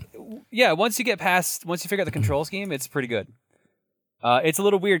like it. Yeah, once you figure out the control scheme, it's pretty good. It's a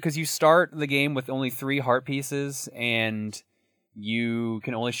little weird because you start the game with only 3 heart pieces, and you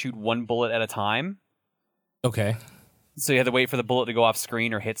can only shoot 1 bullet at a time. Okay. So you have to wait for the bullet to go off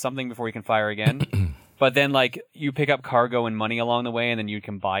screen or hit something before you can fire again. But then, like, you pick up cargo and money along the way, and then you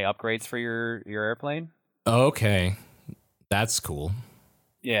can buy upgrades for your airplane. Okay. That's cool.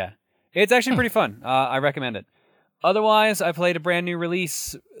 Yeah. It's actually pretty fun. I recommend it. Otherwise, I played a brand new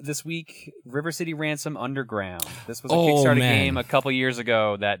release this week, River City Ransom Underground. This was a Kickstarter game a couple years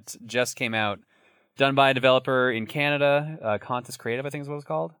ago that just came out, done by a developer in Canada, Contest Creative, I think is what it's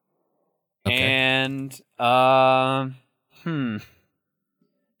called. Okay. And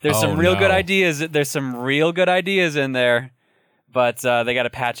there's some real good ideas. There's some real good ideas in there, but they got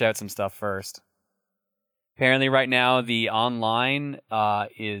to patch out some stuff first. Apparently right now the online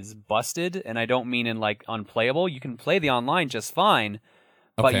is busted, and I don't mean in like unplayable. You can play the online just fine,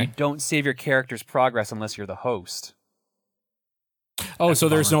 but you don't save your character's progress unless you're the host. Oh, so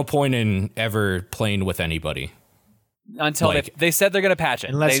there's no point in ever playing with anybody. Until Like- they said they're going to patch it.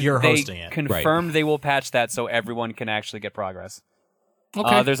 Unless you're hosting they it. confirmed they will patch that so everyone can actually get progress.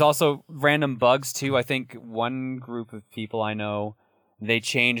 Okay. There's also random bugs too. I think one group of people I know, they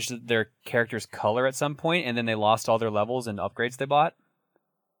changed their character's color at some point, and then they lost all their levels and upgrades they bought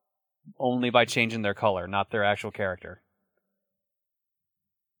only by changing their color, not their actual character.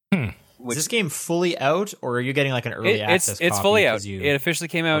 Is this game fully out, or are you getting like an early access It's copy fully 'cause out. you- It officially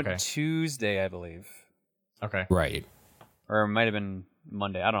came out Okay. Tuesday, I believe, Okay. Right. or it might have been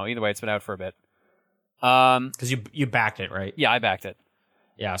Monday. I don't know. Either way, it's been out for a bit. Because you backed it, right? Yeah, I backed it.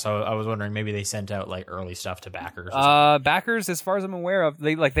 Yeah, so I was wondering maybe they sent out like early stuff to backers. Or something. Backers, as far as I'm aware of,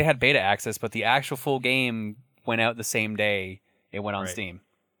 they had beta access, but the actual full game went out the same day it went on Right. Steam.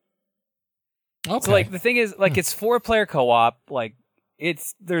 Okay. So like the thing is, like it's 4-player co-op. Like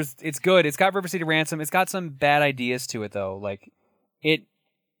it's good. It's got River City Ransom. It's got some bad ideas to it though. Like it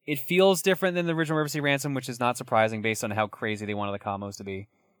feels different than the original River City Ransom, which is not surprising based on how crazy they wanted the combos to be.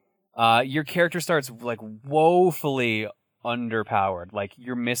 Your character starts like woefully underpowered. Like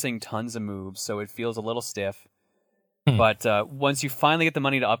you're missing tons of moves, so it feels a little stiff. But once you finally get the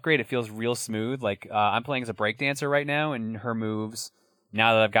money to upgrade, it feels real smooth. Like I'm playing as a breakdancer right now, and her moves,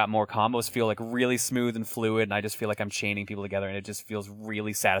 now that I've got more combos, feel like really smooth and fluid, and I just feel like I'm chaining people together, and it just feels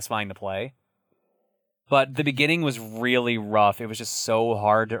really satisfying to play. But the beginning was really rough. It was just so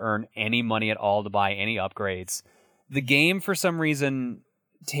hard to earn any money at all to buy any upgrades. The game, for some reason,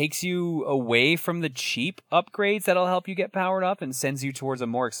 takes you away from the cheap upgrades that'll help you get powered up and sends you towards a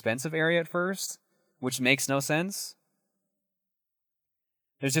more expensive area at first, which makes no sense.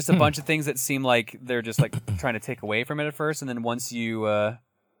 There's just a bunch of things that seem like they're just like trying to take away from it at first, and then once you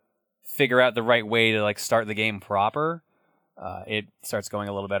figure out the right way to like start the game proper, it starts going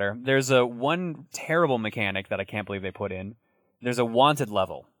a little better. There's one terrible mechanic that I can't believe they put in. There's a wanted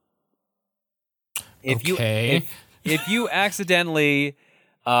level. If you accidentally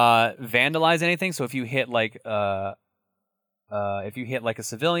vandalize anything, so if you hit like a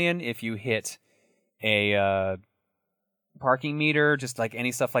civilian, if you hit a parking meter, just like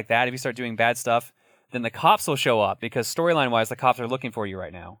any stuff like that, if you start doing bad stuff, then the cops will show up because storyline wise the cops are looking for you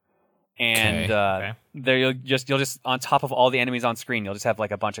right now. And Okay. there you'll just on top of all the enemies on screen, you'll just have like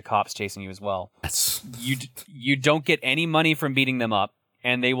a bunch of cops chasing you as well. That's You don't get any money from beating them up,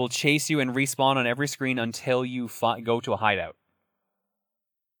 and they will chase you and respawn on every screen until you go to a hideout.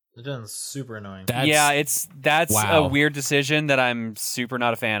 It's done super annoying. That's Wow. a weird decision that I'm super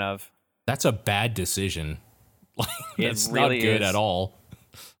not a fan of. that's a bad decision. Like that's really not good is. at all.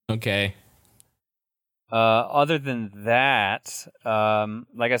 Okay. Other than that,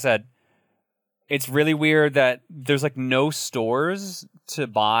 like I said, it's really weird that there's like no stores to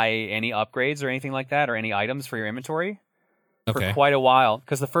buy any upgrades or anything like that, or any items for your inventory for Okay. quite a while.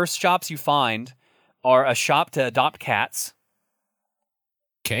 Because the first shops you find are a shop to adopt cats,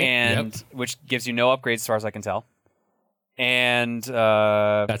 Okay. and Yep. which gives you no upgrades as far as I can tell, and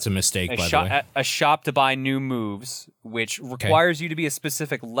That's a mistake, by the way. a shop to buy new moves, which requires you to be a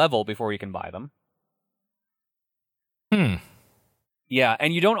specific level before you can buy them. Yeah,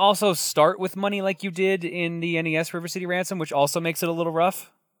 and you don't also start with money like you did in the NES River City Ransom, which also makes it a little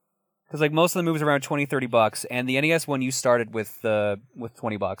rough. Because like most of the moves are around $20-$30, and the NES one you started with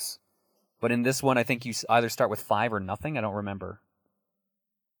 $20. But in this one, I think you either start with 5 or nothing. I don't remember.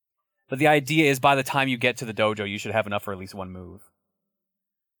 But the idea is by the time you get to the dojo, you should have enough for at least one move.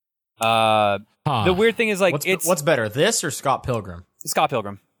 The weird thing is like What's better, this or Scott Pilgrim? Scott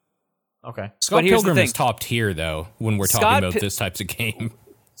Pilgrim. Okay. Scott but here's the Pilgrim thing. is top tier, though, when we're Scott talking about Pi- this types of game.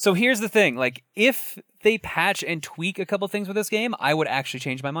 So here's the thing, like, if they patch and tweak a couple things with this game, I would actually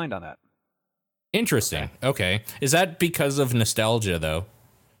change my mind on that. Interesting. Okay. Is that because of nostalgia, though?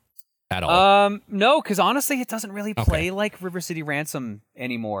 At all? No, because honestly, it doesn't really play like River City Ransom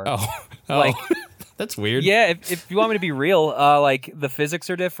anymore. Oh. like- That's weird. Yeah, if you want me to be real, like, the physics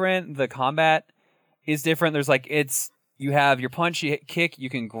are different, the combat is different. There's, like, you have your punch, you hit kick, you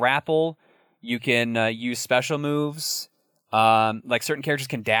can grapple, you can use special moves. Like certain characters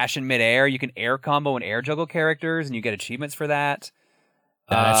can dash in midair. You can air combo and air juggle characters, and you get achievements for that.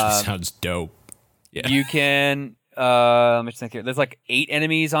 That actually sounds dope. Yeah. You can. Let me just think here. There's like 8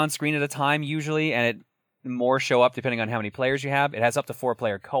 enemies on screen at a time usually, and more show up depending on how many players you have. It has up to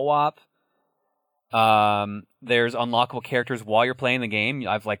 4-player co-op. There's unlockable characters while you're playing the game.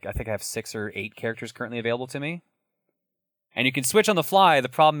 I think I have 6 or 8 characters currently available to me. And you can switch on the fly. The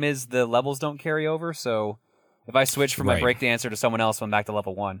problem is the levels don't carry over, so if I switch from my Right. breakdancer to someone else, I'm back to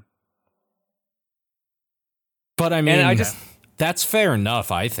level 1. But I mean, And I just- that's fair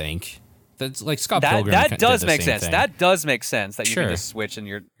enough, I think. That's like Scott that Pilgrim. that does did the make same sense. thing. That does make sense that you Sure. can just switch and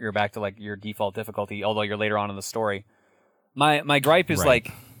you're back to like your default difficulty, although you're later on in the story. My gripe is Right.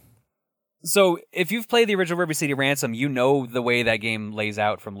 like, so if you've played the original River City Ransom, you know the way that game lays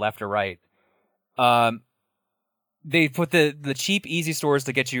out from left to right. They put the cheap, easy stores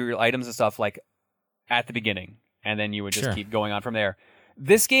to get you your items and stuff like at the beginning, and then you would just Sure. keep going on from there.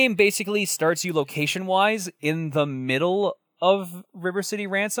 This game basically starts you location-wise in the middle of River City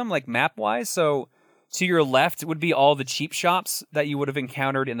Ransom, like map-wise. So to your left would be all the cheap shops that you would have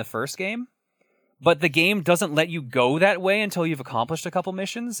encountered in the first game. But the game doesn't let you go that way until you've accomplished a couple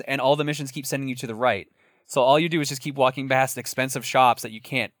missions, and all the missions keep sending you to the right. So all you do is just keep walking past expensive shops that you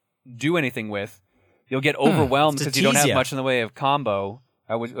can't do anything with. You'll get overwhelmed To because you don't tease have ya. much in the way of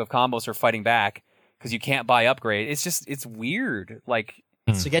combos for fighting back because you can't buy upgrade. It's weird. Like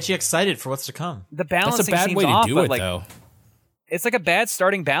To get you excited for what's to come. the That's balancing a bad seems way to off, do but it, like though. it's like a bad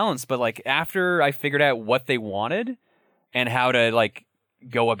starting balance. But like after I figured out what they wanted and how to like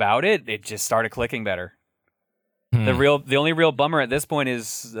go about it, it just started clicking better. The only real bummer at this point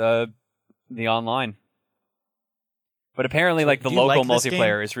is the online. But apparently, like the do you local like this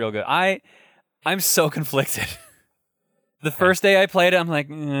multiplayer is real good. I'm so conflicted. The first day I played it, I'm like,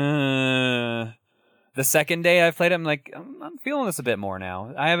 the second day I played it, I'm like, I'm feeling this a bit more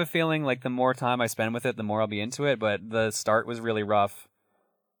now. I have a feeling like the more time I spend with it, the more I'll be into it. But the start was really rough.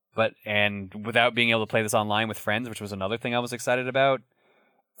 And without being able to play this online with friends, which was another thing I was excited about,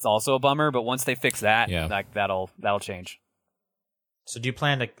 it's also a bummer. But once they fix that, like that'll change. So do you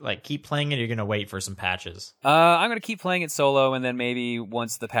plan to like keep playing it, or you're gonna wait for some patches? I'm gonna keep playing it solo, and then maybe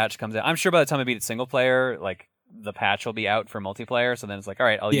once the patch comes out, I'm sure by the time I beat it single player, like the patch will be out for multiplayer. So then it's like, all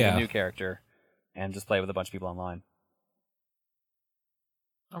right, I'll use a new character and just play with a bunch of people online.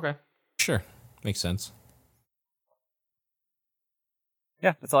 Okay. Sure. Makes sense.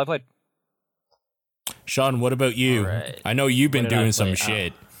 Yeah, that's all I played. Sean, what about you? Right. I know you've been What did I doing some play?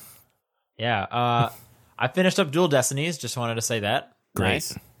 shit. Yeah. I finished up Dual Destinies. Just wanted to say that. Great.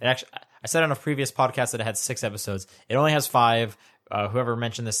 Nice. It actually, I said on a previous podcast that it had 6 episodes. It only has 5. Whoever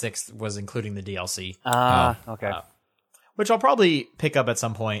mentioned the 6th was including the DLC, Okay. which I'll probably pick up at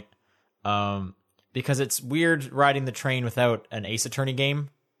some point. Because it's weird riding the train without an Ace Attorney game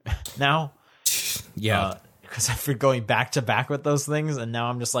now. Yeah. Because I've been going back to back with those things, and now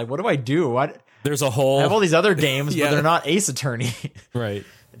I'm just like, what do I do? I There's a whole. have all these other games, Yeah. but they're not Ace Attorney. Right.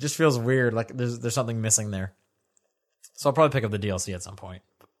 It just feels weird. Like there's something missing there. So I'll probably pick up the DLC at some point.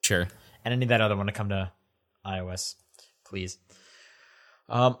 Sure. And I need that other one to come to iOS, please.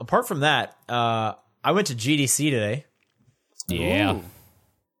 Apart from that, I went to GDC today. Yeah. Ooh.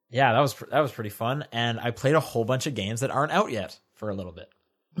 Yeah, that was pretty fun, and I played a whole bunch of games that aren't out yet for a little bit.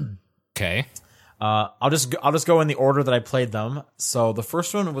 Okay. I'll just go in the order that I played them. So the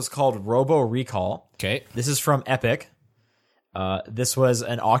first one was called Robo Recall. Okay. This is from Epic. This was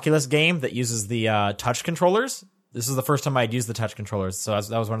an Oculus game that uses the touch controllers. This is the first time I'd used the touch controllers, so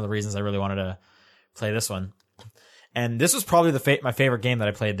that was one of the reasons I really wanted to play this one. And this was probably my favorite game that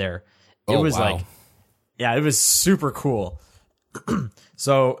I played there. It was wow. it was super cool.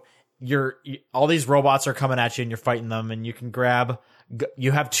 So all these robots are coming at you, and you're fighting them, and you can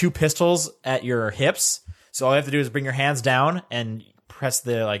you have 2 pistols at your hips. So all you have to do is bring your hands down and press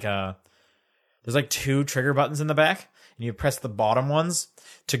the there's 2 trigger buttons in the back, and you press the bottom ones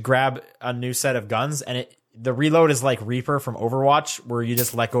to grab a new set of guns, and the reload is like Reaper from Overwatch, where you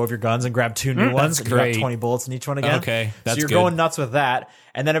just let go of your guns and grab 2 new ones. That's And you got great. 20 bullets in each one again. Okay, that's so you're good. going nuts with that.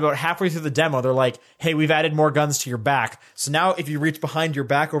 And then about halfway through the demo, they're like, "Hey, we've added more guns to your back. So now if you reach behind your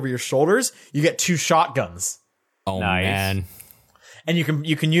back over your shoulders, you get 2 shotguns." Oh, Nice. man. And you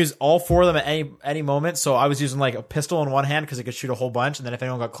can use all 4 of them at any moment. So I was using like a pistol in one hand because it could shoot a whole bunch, and then if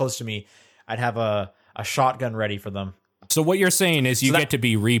anyone got close to me, I'd have a shotgun ready for them. So what you're saying is you that- get to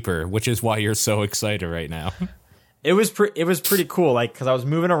be Reaper, which is why you're so excited right now. It was pretty cool, like, because I was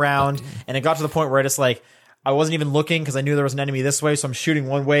moving around, and it got to the point where I just like I wasn't even looking because I knew there was an enemy this way, so I'm shooting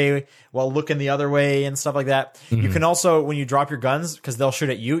one way while looking the other way and stuff like that. You can also, when you drop your guns, because they'll shoot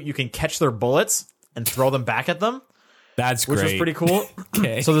at you, you can catch their bullets and throw them back at them, That's which great. was pretty cool.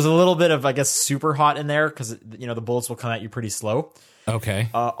 Okay. So there's a little bit of, I guess, super hot in there because the bullets will come at you pretty slow. Okay.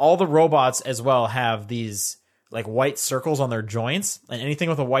 All the robots as well have these like white circles on their joints, and anything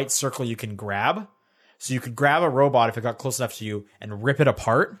with a white circle you can grab. So you could grab a robot if it got close enough to you and rip it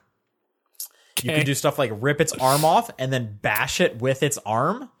apart. You Okay. could do stuff like rip its arm off and then bash it with its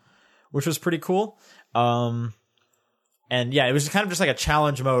arm, which was pretty cool. And yeah, it was kind of just like a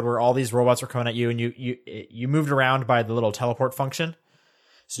challenge mode where all these robots were coming at you, and you moved around by the little teleport function.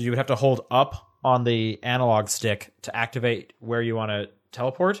 So you would have to hold up on the analog stick to activate where you want to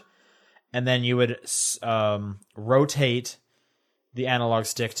teleport. and then you would rotate the analog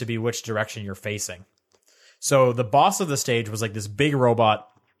stick to be which direction you're facing. So the boss of the stage was like this big robot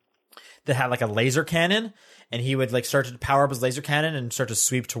that had like a laser cannon, and he would like start to power up his laser cannon and start to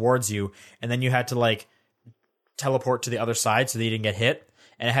sweep towards you, and then you had to like teleport to the other side so that you didn't get hit.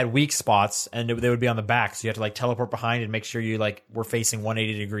 And it had weak spots, and they would be on the back, so you had to like teleport behind and make sure you like were facing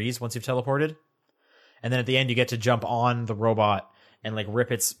 180 degrees once you've teleported. And then at the end, you get to jump on the robot and like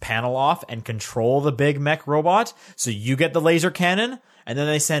rip its panel off and control the big mech robot. So you get the laser cannon, and then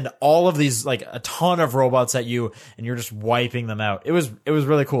they send all of these like a ton of robots at you, and you're just wiping them out. It was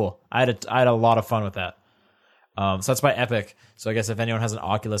really cool. I had a lot of fun with that. So that's by Epic. So I guess if anyone has an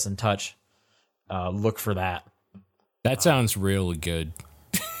Oculus and Touch, look for that. That sounds really good.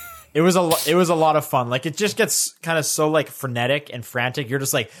 It was a lot of fun. Like, it just gets kind of so like frenetic and frantic. You're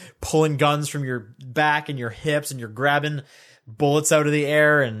just like pulling guns from your back and your hips, and you're grabbing bullets out of the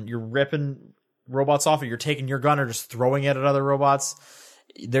air, and you're ripping robots off, or you're taking your gun or just throwing it at other robots.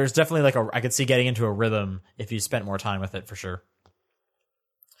 There's definitely like I could see getting into a rhythm if you spent more time with it, for sure.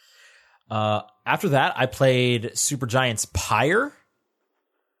 After that, I played Supergiant's Pyre.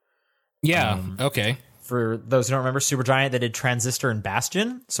 Yeah. Okay. For those who don't remember, Supergiant, they did Transistor and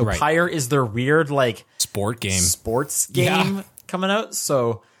Bastion. So right. Pyre is their weird like sports game coming out.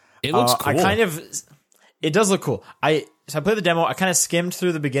 So it looks cool. It does look cool. I played the demo. I kind of skimmed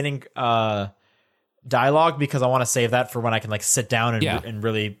through the beginning dialogue because I want to save that for when I can like sit down and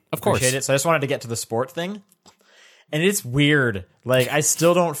really appreciate it. So I just wanted to get to the sport thing. And it's weird. Like, I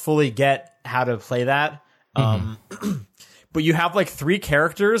still don't fully get how to play that. But you have like 3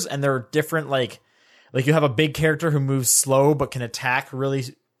 characters, and they're different. Like you have a big character who moves slow but can attack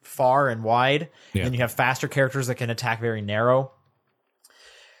really far and wide. Yeah. And then you have faster characters that can attack very narrow.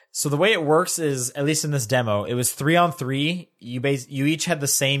 So the way it works is, at least in this demo, it was 3-on-3. You each had the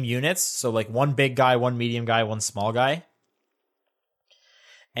same units. So like 1 big guy, 1 medium guy, 1 small guy.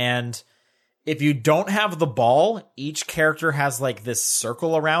 And if you don't have the ball, each character has like this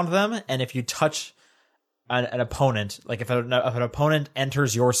circle around them. And if you touch an opponent, like if an opponent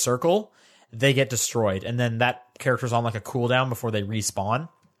enters your circle, they get destroyed. And then that character's on like a cooldown before they respawn.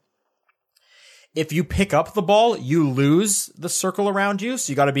 If you pick up the ball, you lose the circle around you.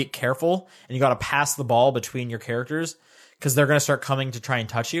 So you got to be careful, and you got to pass the ball between your characters, because they're going to start coming to try and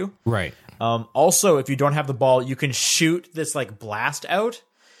touch you. Right. Also, if you don't have the ball, you can shoot this like blast out,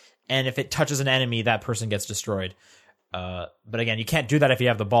 and if it touches an enemy, that person gets destroyed. But again, you can't do that if you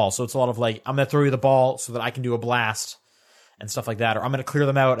have the ball. So it's a lot of like, I'm going to throw you the ball so that I can do a blast and stuff like that. Or I'm going to clear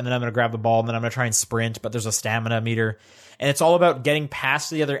them out, and then I'm going to grab the ball, and then I'm going to try and sprint, but there's a stamina meter. And it's all about getting past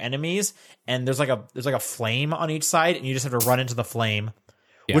the other enemies. And there's like a flame on each side, and you just have to run into the flame,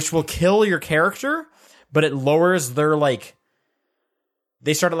 which will kill your character, but it lowers their like,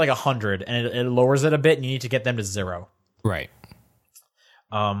 they start at like 100, and it lowers it a bit, and you need to get them to 0. Right.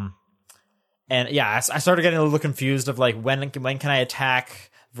 And yeah, I started getting a little confused of like, when can I attack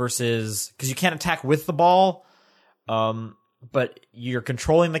versus, because you can't attack with the ball, but you're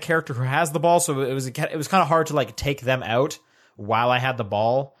controlling the character who has the ball, so it was kind of hard to like take them out while I had the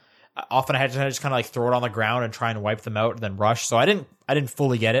ball. Often I had to just kind of like throw it on the ground and try and wipe them out and then rush. So I didn't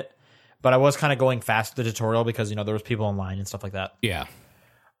fully get it, but I was kind of going fast with the tutorial because, you know, there was people online and stuff like that. Yeah.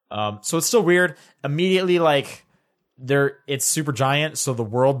 So it's still weird. Immediately, like, it's Supergiant, so the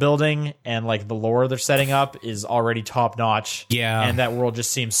world building and like the lore they're setting up is already top notch. Yeah. And that world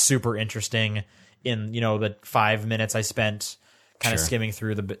just seems super interesting in, you know, the 5 minutes I spent kind of skimming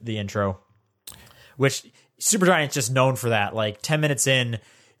through the intro, which Supergiant's just known for that. Like 10 minutes in,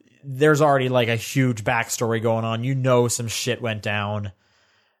 there's already like a huge backstory going on. You know, some shit went down.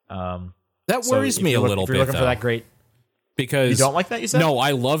 That worries me a little bit. If you're looking for that great, because you don't like that, you said? No,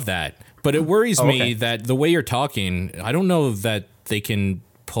 I love that, but it worries me that the way you're talking, I don't know that they can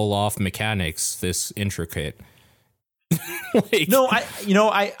pull off mechanics this intricate. Like, no,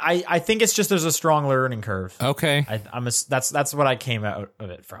 I think it's just there's a strong learning curve. Okay, that's what I came out of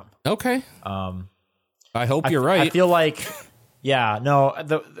it from. Okay, I hope you're right. I feel like, yeah, no,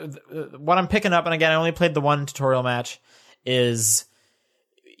 the what I'm picking up, and again, I only played the 1 tutorial match, is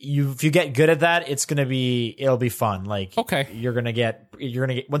if you get good at that, it'll be fun. Like, okay, you're gonna get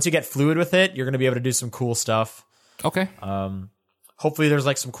once you get fluid with it, you're gonna be able to do some cool stuff. Okay. Hopefully there's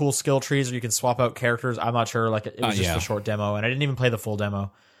like some cool skill trees where you can swap out characters. I'm not sure. Like, it was just a short demo, and I didn't even play the full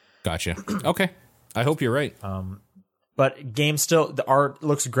demo. Gotcha. Okay. I hope you're right. But the art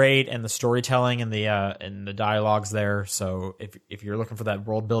looks great, and the storytelling and the dialogue's there. So if you're looking for that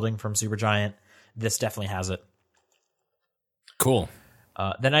world building from Supergiant, this definitely has it. Cool.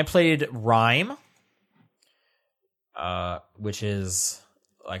 Then I played Rime, which is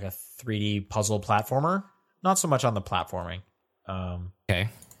like a 3D puzzle platformer. Not so much on the platforming. Okay.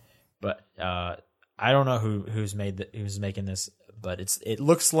 But I don't know who's making this, but it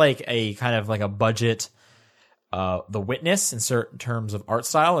looks like a kind of like a budget The Witness in certain terms of art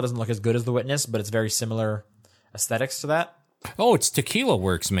style. It doesn't look as good as The Witness, but it's very similar aesthetics to that. Oh, it's Tequila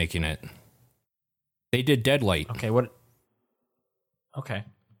Works making it. They did Deadlight. Okay, what? Okay.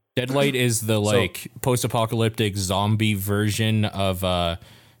 Deadlight is the post-apocalyptic zombie version of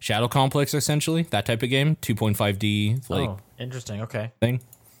Shadow Complex, essentially. That type of game, 2.5D interesting. Okay. thing.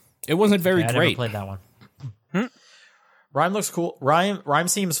 It wasn't very I great. never played that one. Rime looks cool. Rime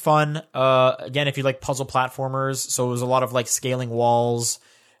seems fun. Again, if you like puzzle platformers, so it was a lot of like scaling walls,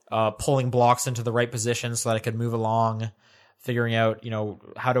 pulling blocks into the right position so that I could move along, figuring out,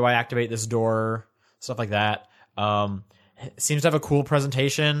 how do I activate this door, stuff like that. It seems to have a cool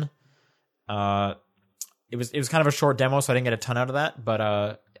presentation. It was kind of a short demo, so I didn't get a ton out of that, but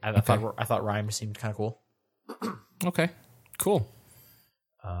I thought Rime seemed kind of cool. Okay, cool.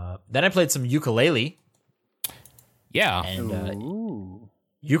 Then I played some Yooka-Laylee. Yeah. And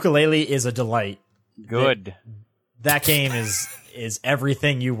Yooka-Laylee is a delight. Good. That game is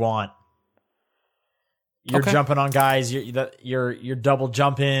everything you want. You're jumping on guys. You're double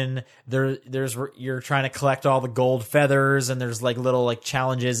jumping. You're trying to collect all the gold feathers, and there's like little like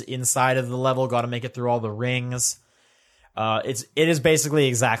challenges inside of the level. Got to make it through all the rings. It is basically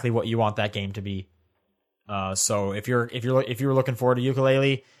exactly what you want that game to be. So if you're looking forward to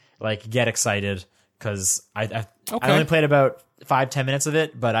Yooka-Laylee, like get excited, because I only played about 5-10 minutes of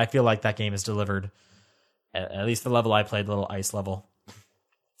it, but I feel like that game is delivered. At least the level I played, the little ice level.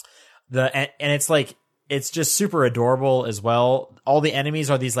 And it's like, it's just super adorable as well. All the enemies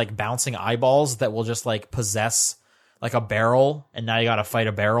are these like bouncing eyeballs that will just like possess like a barrel, and now you got to fight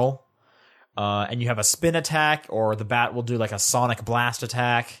a barrel. And you have a spin attack, or the bat will do like a sonic blast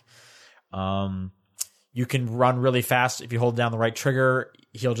attack. You can run really fast if you hold down the right trigger.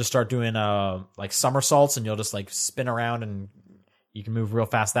 He'll just start doing like somersaults, and you'll just like spin around, and you can move real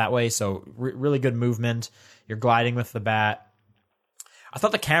fast that way. So really good movement. You're gliding with the bat. I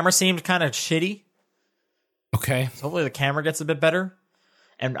thought the camera seemed kind of shitty. Okay. So hopefully the camera gets a bit better.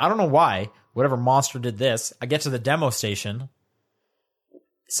 And I don't know why. Whatever monster did this. I get to the demo station.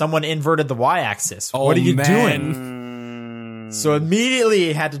 Someone inverted the y-axis. Oh, what are you man. doing? So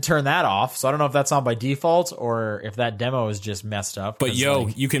immediately had to turn that off. So I don't know if that's on by default or if that demo is just messed up. But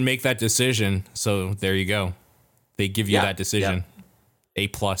you can make that decision. So there you go. They give you that decision. A+.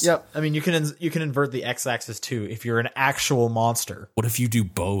 Yep. I mean, you can invert the x-axis too if you're an actual monster. What if you do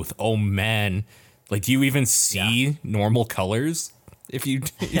both? Oh man. Like, do you even see normal colors?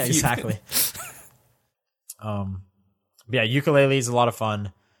 Exactly. Yooka-Laylee is a lot of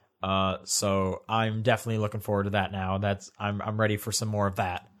fun. So I'm definitely looking forward to that now. I'm ready for some more of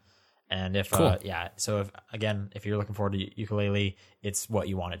that. And if cool. So if you're looking forward to Yooka-Laylee, it's what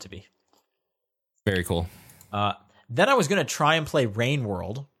you want it to be. Very cool. Then I was gonna try and play Rain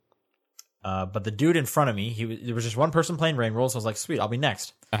World, but the dude in front of me, there was just one person playing Rain World, so I was like, sweet, I'll be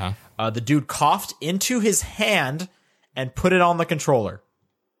next. The dude coughed into his hand and put it on the controller.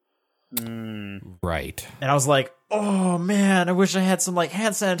 Right. And I was like, oh man, I wish I had some like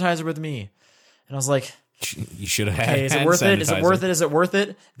hand sanitizer with me. And I was like, you should have had. Okay, is it worth it? Is it worth it? Is it worth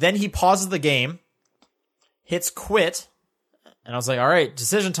it? Then he pauses the game, hits quit, and I was like, all right,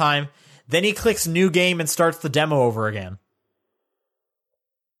 decision time. Then he clicks new game and starts the demo over again.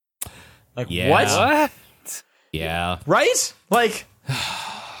 Like, what? Yeah. Right? Like,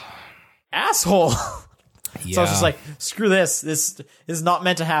 asshole. Yeah. So I was just like, screw this. This is not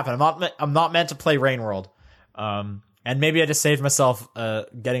meant to happen. I'm not meant to play Rain World. And maybe I just saved myself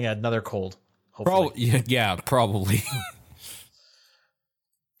getting another cold. Hopefully. Probably.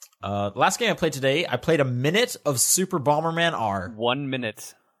 The last game I played today, I played a minute of Super Bomberman R. 1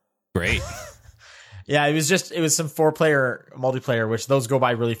 minute. Great. Yeah, it was some 4-player multiplayer, which those go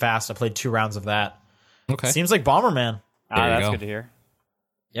by really fast. I played 2 rounds of that. Okay. Seems like Bomberman. That's good to hear.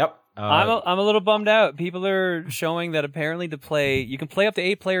 Yep. I'm a little bummed out. People are showing that apparently you can play up to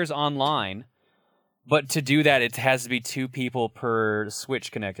 8 players online, but to do that, it has to be 2 people per Switch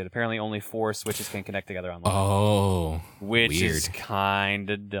connected. Apparently, only 4 Switches can connect together online. Oh, which weird. is kind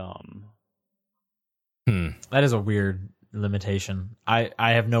of dumb. That is a weird limitation. I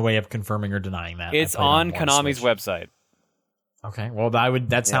have no way of confirming or denying that. It's on Konami's website. Okay, well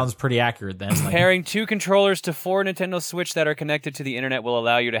that sounds pretty accurate then. Like, pairing 2 controllers to 4 Nintendo Switch that are connected to the internet will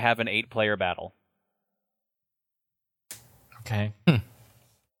allow you to have an 8-player battle. Okay.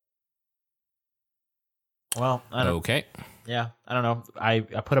 Well, I don't. Okay. Yeah, I don't know. I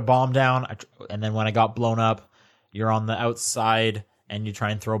put a bomb down, and then when I got blown up, you're on the outside, and you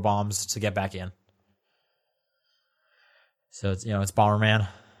try and throw bombs to get back in. So it's Bomberman.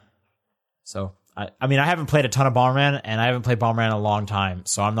 So I mean, I haven't played a ton of Bomberman, and I haven't played Bomberman in a long time,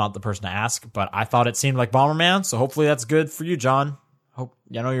 so I'm not the person to ask. But I thought it seemed like Bomberman, so hopefully that's good for you, John. I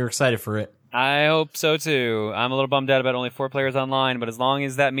know you're excited for it. I hope so too. I'm a little bummed out about only 4 players online, but as long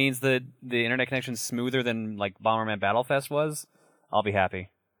as that means that the internet connection's smoother than like Bomberman Battlefest was, I'll be happy.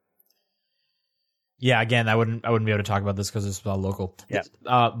 Yeah, again, I wouldn't be able to talk about this because it's local. Yeah.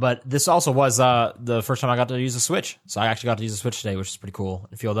 But this also was the first time I got to use a Switch. So I actually got to use a Switch today, which is pretty cool.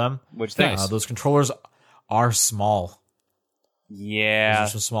 A few of them. Which nice. Those controllers are small. Yeah. Those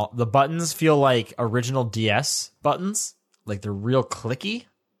are so small. The buttons feel like original DS buttons. Like they're real clicky.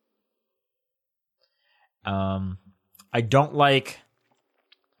 I don't like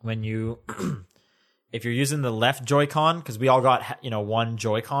when you if you're using the left Joy-Con, because we all got one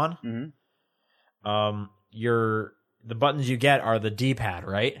Joy-Con. Mm-hmm. The buttons you get are the D-pad,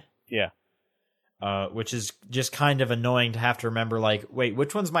 right? Yeah. Which is just kind of annoying to have to remember, like, wait,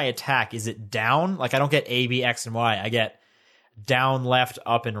 which one's my attack? Is it down? Like, I don't get A, B, X, and Y. I get down, left,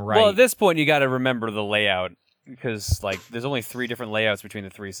 up, and right. Well, at this point, you got to remember the layout, because, like, there's only 3 different layouts between the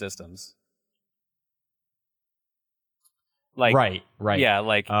 3 systems. Like, right. Yeah,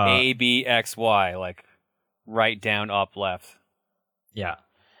 like A, B, X, Y, like right, down, up, left. Yeah.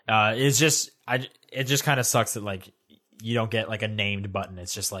 It just kind of sucks that like you don't get like a named button.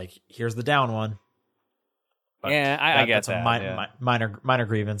 It's just like, here's the down one. But yeah, I get that's that. A minor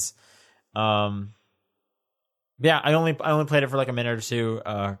grievance. Yeah, I only played it for like a minute or two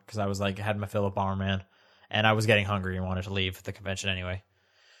because I was like had my fill of Bomberman, and I was getting hungry and wanted to leave the convention anyway.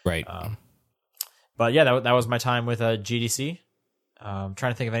 Right. But yeah, that was my time with GDC. Trying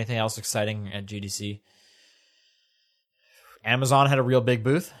to think of anything else exciting at GDC. Amazon had a real big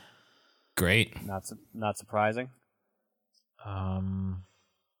booth. Great. Not surprising.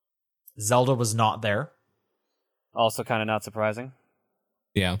 Zelda was not there. Also kind of not surprising.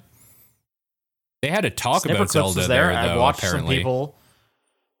 Yeah. They had a talk Snipper about Clips Zelda was there. there, though, I watched apparently. some people.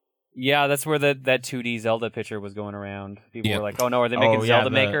 Yeah, that's where that 2D Zelda picture was going around. People Yep. were like, "Oh no, are they making Zelda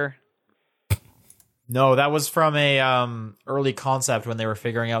Maker?" No, that was from a early concept when they were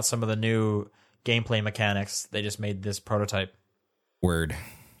figuring out some of the new gameplay mechanics. They just made this prototype. Word.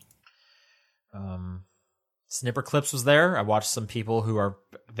 Snipper Clips was there. I watched some people who are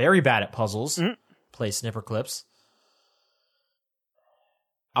very bad at puzzles play Snipper Clips.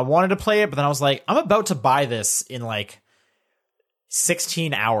 I wanted to play it, but then I was like, I'm about to buy this in like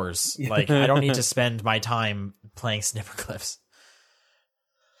 16 hours. Like, I don't need to spend my time playing Snipper Clips.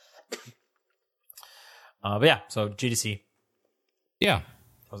 But yeah, so GDC. Yeah.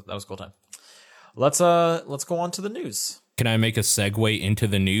 That was a cool time. Let's go on to the news. Can I make a segue into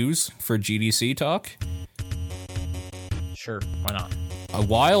the news for GDC talk? Sure, why not? A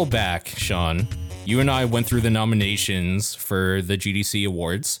while back, Sean, you and I went through the nominations for the GDC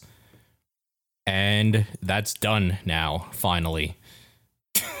Awards, and that's done now, finally.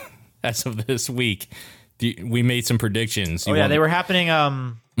 As of this week, we made some predictions. They were happening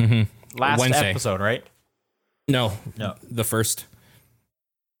last Wednesday. episode, right? No, the first.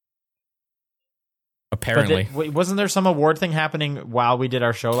 Apparently. But wasn't there some award thing happening while we did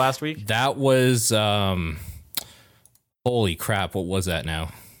our show last week? That was, holy crap, what was that now?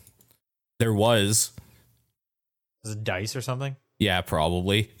 There was. Was it DICE or something? Yeah,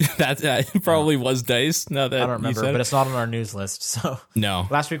 probably. That probably was DICE. Now that I don't remember, but it's not on our news list. So no.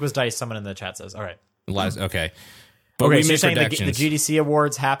 Last week was DICE, someone in the chat says. All right. Okay. But okay, we so made you're saying the GDC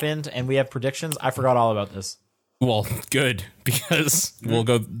Awards happened and we have predictions? I forgot all about this. Well, good, because we'll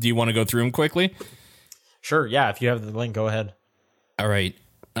go. Do you want to go through them quickly? Sure, yeah. If you have the link, go ahead. All right.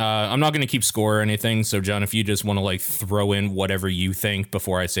 I'm not going to keep score or anything, so John, if you just want to like throw in whatever you think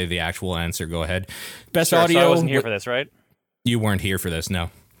before I say the actual answer, go ahead. Best audio. So I wasn't here for this, right? You weren't here for this,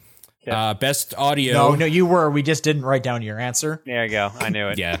 no. Okay. Best audio. No, you were. We just didn't write down your answer. There you go. I knew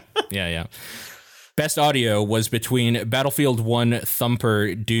it. Yeah. Best audio was between Battlefield 1,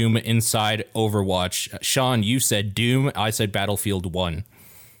 Thumper, Doom, Inside, Overwatch. Sean, you said Doom. I said Battlefield 1.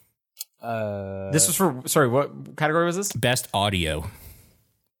 This was for, sorry, what category was this? Best audio.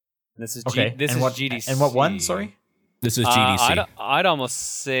 This is okay. This is GDC. And what one? Sorry. This is GDC. I'd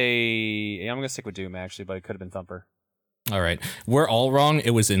almost say I'm gonna stick with Doom actually, but it could have been Thumper. All right, we're all wrong. It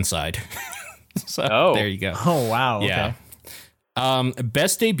was Inside. So there you go. Oh wow. Yeah. Okay.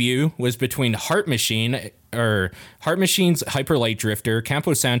 Best debut was between Heart Machine's Hyperlight Drifter,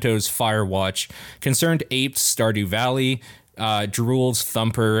 Campo Santo's Firewatch, Concerned Apes Stardew Valley, Drool's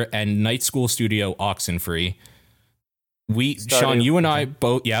Thumper, and Night School Studio Oxenfree. Sean, you and I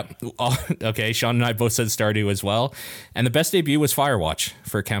both, yeah. Okay, Sean and I both said Stardew as well. And the best debut was Firewatch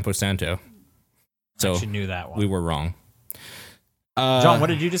for Campo Santo. So I actually knew that one. We were wrong. John, what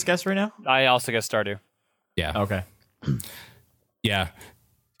did you just guess right now? I also guess Stardew. Yeah. Okay. Yeah.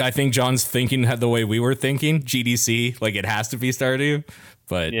 I think John's thinking the way we were thinking. GDC, like it has to be Stardew.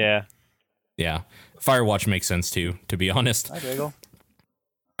 But yeah. Firewatch makes sense too, to be honest. Hi, Bagel.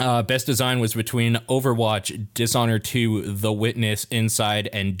 Best design was between Overwatch, Dishonored 2, The Witness, Inside,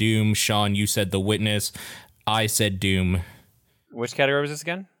 and Doom. Sean, you said The Witness. I said Doom. Which category was this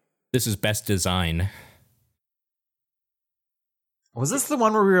again? This is best design. Was this the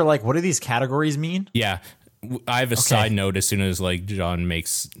one where we were like, what do these categories mean? Yeah. I have a side note as soon as like John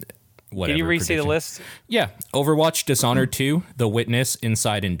makes whatever. Can you re-say the list? Yeah. Overwatch, Dishonored 2, The Witness,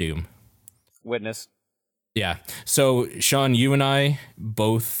 Inside, and Doom. Witness. Yeah. So, Sean, you and I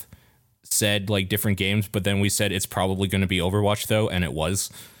both said like different games, but then we said it's probably going to be Overwatch though, and it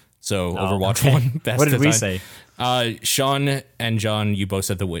was. So, Overwatch won best What did design. we say? Sean and John, you both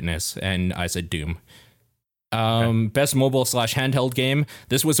said The Witness, and I said Doom. Best mobile/handheld game.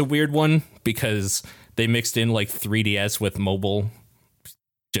 This was a weird one because they mixed in like 3DS with mobile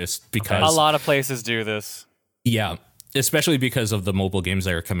just because. A lot of places do this. Yeah. Especially because of the mobile games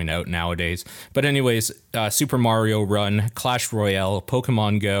that are coming out nowadays. But anyways, Super Mario Run, Clash Royale,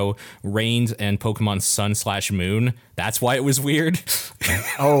 Pokemon Go, Reigns, and Pokemon Sun/Moon. That's why it was weird.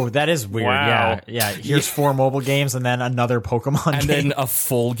 Oh, that is weird. Wow. Yeah. Here's 4 mobile games and then another Pokemon And game. then a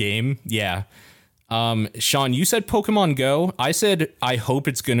full game. Yeah. Sean, you said Pokemon Go. I said I hope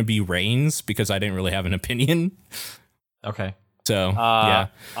it's going to be Reigns because I didn't really have an opinion. Okay. So, yeah.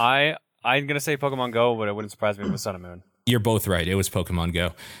 I'm going to say Pokemon Go, but it wouldn't surprise me if it was Sun and Moon. You're both right. It was Pokemon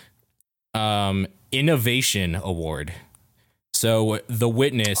Go. Innovation Award. So The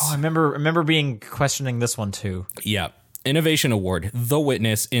Witness. Oh, I remember being questioning this one too. Yeah. Innovation Award. The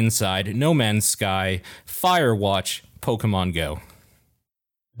Witness, Inside, No Man's Sky, Firewatch, Pokemon Go.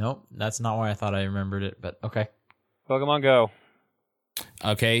 Nope, that's not why I thought I remembered it, but okay. Pokemon Go.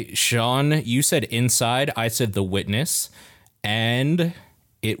 Okay, Sean, you said Inside. I said The Witness. And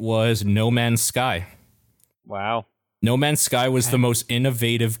it was No Man's Sky. Wow. No Man's Sky was the most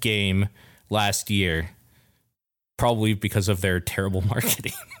innovative game last year. Probably because of their terrible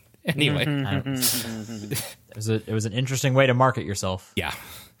marketing. Anyway. It was an interesting way to market yourself. Yeah.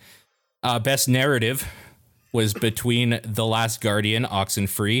 Best narrative was between The Last Guardian,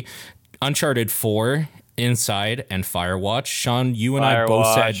 Oxenfree, Uncharted 4, Inside, and Firewatch. Sean, you and I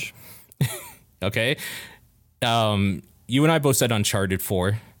both said... Okay. You and I both said Uncharted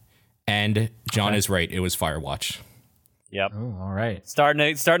 4, and John is right. It was Firewatch. Yep. Ooh, all right.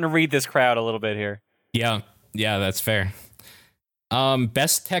 Starting to read this crowd a little bit here. Yeah, that's fair.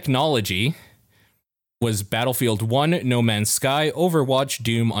 Best technology was Battlefield 1, No Man's Sky, Overwatch,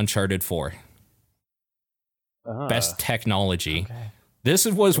 Doom, Uncharted 4. Best technology. Okay. This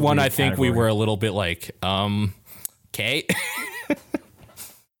was one I think we were a little bit like, okay.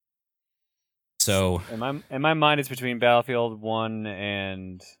 So in my mind, it's between Battlefield 1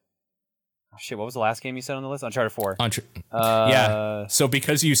 and what was the last game you said on the list? Uncharted 4. Yeah. So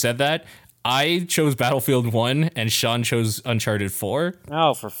because you said that, I chose Battlefield 1 and Sean chose Uncharted 4.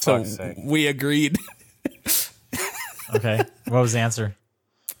 Oh, for fuck's sake. We agreed. Okay. What was the answer?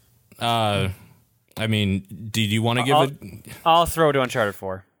 I mean, did you want to give it? I'll throw it to Uncharted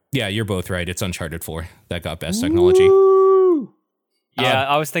 4. Yeah, you're both right. It's Uncharted 4 that got best technology. Yeah,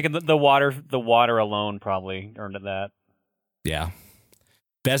 I was thinking the water alone probably earned it that. Yeah.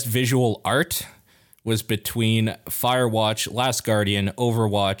 Best visual art was between Firewatch, Last Guardian,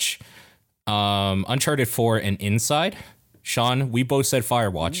 Overwatch, Uncharted 4, and Inside. Sean, we both said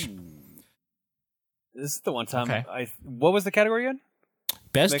Firewatch. This is the one time. Okay. What was the category again?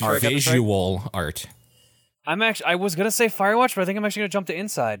 Best visual art. I was gonna say Firewatch, but I think I'm actually gonna jump to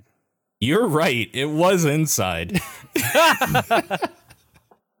Inside. You're right. It was Inside.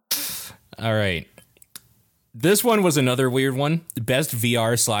 All right. This one was another weird one. Best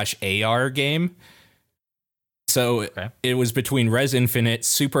VR/AR game. So It was between Res Infinite,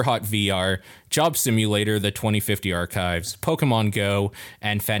 Super Hot VR, Job Simulator, the 2050 Archives, Pokemon Go,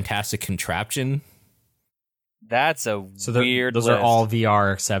 and Fantastic Contraption. That's a weird those list. are all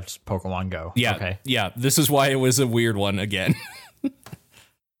VR except Pokemon Go. Yeah. Okay. Yeah. This is why it was a weird one again.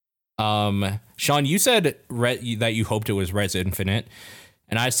 Sean, you said that you hoped it was Res Infinite.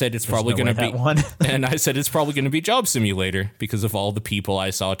 And I said it's probably going to be one. And I said it's probably going to be Job Simulator because of all the people I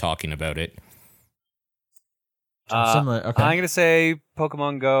saw talking about it. Okay. I'm going to say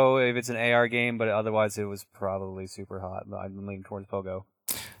Pokemon Go if it's an AR game, but otherwise it was probably Super Hot. I'm leaning towards Pogo.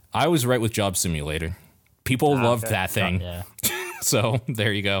 I was right with Job Simulator. People loved that thing. Yeah. So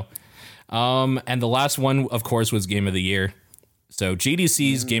there you go. And the last one, of course, was Game of the Year. So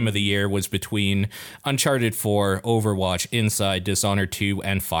GDC's Game of the Year was between Uncharted 4, Overwatch, Inside, Dishonored 2,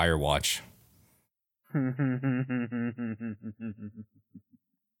 and Firewatch.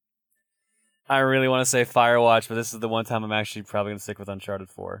 I really want to say Firewatch, but this is the one time I'm actually probably going to stick with Uncharted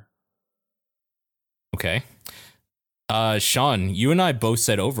 4. Okay. Sean, you and I both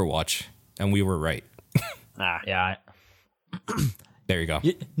said Overwatch, and we were right. Yeah. There you go.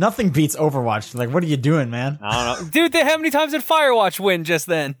 Nothing beats Overwatch. Like, what are you doing, man? I don't know. Dude, how many times did Firewatch win just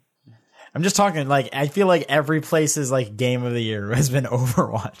then? I'm just talking, like, I feel like every place's, like, Game of the Year has been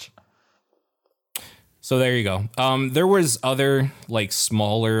Overwatch. So there you go. There was other, like,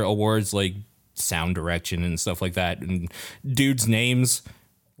 smaller awards, like sound direction and stuff like that. And dudes' names,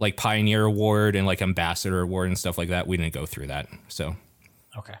 like Pioneer Award and, like, Ambassador Award and stuff like that. We didn't go through that. So.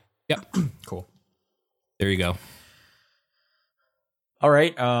 Okay. Yep. Cool. There you go. All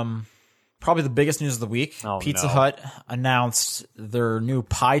right. Probably the biggest news of the week. Pizza no. Hut announced their new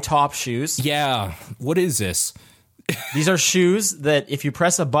pie top shoes. Yeah. What is this? These are shoes that if you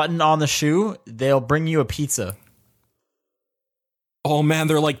press a button on the shoe, they'll bring you a pizza. Oh man,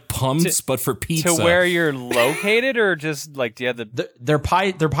 they're like pumps, but for pizza. To where you're located, or just like do you have the? They're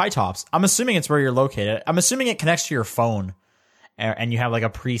pie tops. I'm assuming it's where you're located. I'm assuming it connects to your phone, and you have like a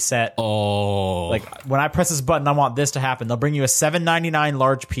preset. Oh, like when I press this button, I want this to happen. They'll bring you a $7.99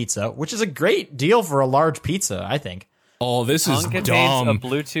 large pizza, which is a great deal for a large pizza, I think. Oh, this is contains dumb. A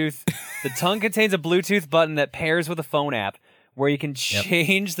Bluetooth. The tongue contains a Bluetooth button that pairs with a phone app, where you can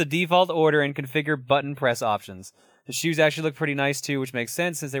change the default order and configure button press options. The shoes actually look pretty nice too, which makes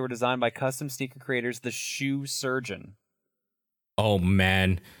sense since they were designed by custom sneaker creators, the Shoe Surgeon. Oh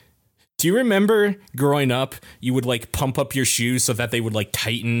man. Do you remember growing up, you would like pump up your shoes so that they would like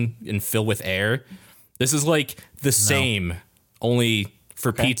tighten and fill with air? This is like the same, only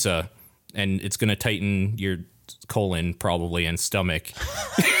for pizza, and it's going to tighten your colon probably and stomach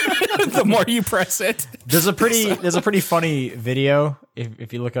the more you press it. There's a pretty funny video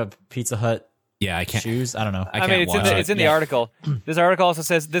if you look up Pizza Hut. Yeah, I can't. Shoes? I don't know. I mean, it's in the article. This article also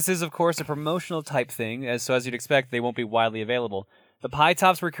says this is, of course, a promotional type thing, so as you'd expect, they won't be widely available. The pie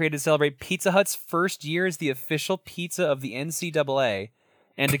tops were created to celebrate Pizza Hut's first year as the official pizza of the NCAA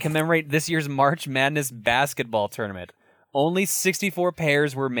and to commemorate this year's March Madness basketball tournament. Only 64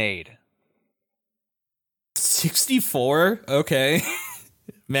 pairs were made. 64? Okay.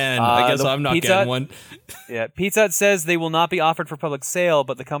 Man, I guess I'm not getting one. Yeah, Pizza Hut says they will not be offered for public sale,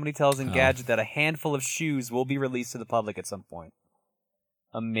 but the company tells Engadget that a handful of shoes will be released to the public at some point.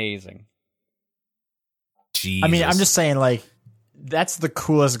 Amazing. Jesus. I mean, I'm just saying, like, that's the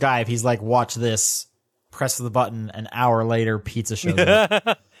coolest guy if he's like, watch this, press the button, an hour later, pizza shows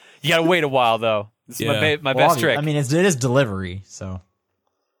up. You gotta wait a while, though. This is my best trick. I mean, it is delivery, so.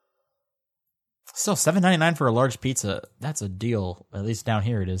 Still, $7.99 for a large pizza. That's a deal. At least down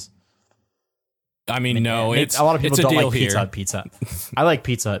here it is. I mean, no, it's a lot of people don't like here. Pizza Hut pizza. I like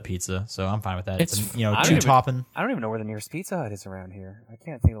Pizza Hut pizza, so I'm fine with that. It's I two topping. I don't even know where the nearest Pizza Hut is around here. I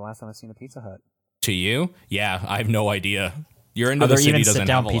can't think of the last time I've seen a Pizza Hut. To you? Yeah, I have no idea. Your end Are of the there city even doesn't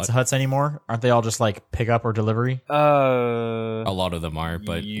sit-down have a Pizza lot. Huts anymore? Aren't they all just like pick up or delivery? A lot of them are,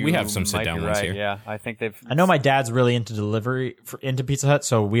 but we have some sit-down ones here. Yeah, I think they've. I know my dad's really into delivery, into Pizza Hut,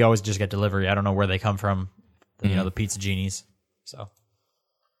 so we always just get delivery. I don't know where they come from. You know, the pizza genies. So,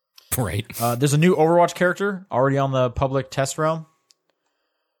 right. There's a new Overwatch character already on the public test realm.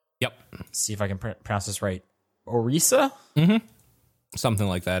 Yep. Let's see if I can pronounce this right. Orisa? Mm-hmm. Something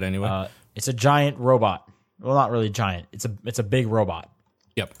like that, anyway. It's a giant robot. Well, not really giant. It's a big robot.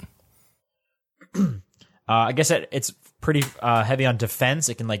 Yep. I guess it's pretty heavy on defense.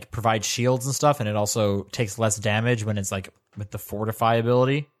 It can like provide shields and stuff, and it also takes less damage when it's like with the fortify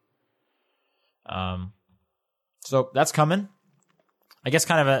ability. So that's coming. I guess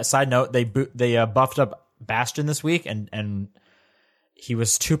kind of a side note, they buffed up Bastion this week, and he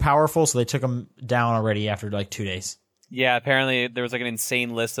was too powerful, so they took him down already after like 2 days. Yeah, apparently there was like an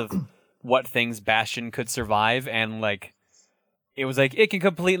insane list of what things Bastion could survive, and like it was like it can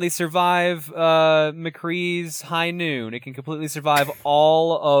completely survive McCree's High Noon. It can completely survive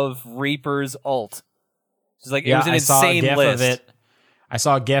all of Reaper's ult. It's like it was an insane list. Of it. I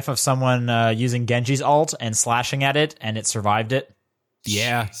saw a gif of someone using Genji's ult and slashing at it, and it survived it.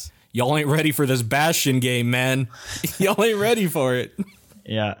 Yeah. Y'all ain't ready for this Bastion game, man. Y'all ain't ready for it.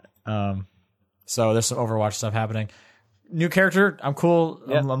 Yeah. So there's some Overwatch stuff happening. New character. I'm cool.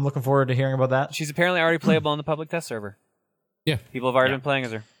 Yep. I'm looking forward to hearing about that. She's apparently already playable on the public test server. Yeah. People have already been playing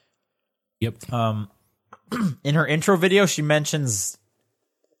as her. Yep. In her intro video, she mentions,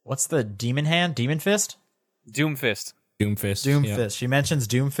 what's the demon hand? Demon fist? Doomfist. Doomfist. She mentions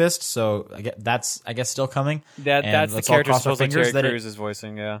Doomfist, so that's still coming. That's the character supposedly Terry Crews is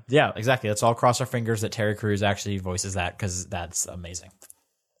voicing. Yeah, exactly. Let's all cross our fingers that Terry Crews actually voices that, because that's amazing.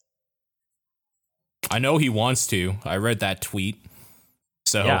 I know he wants to. I read that tweet.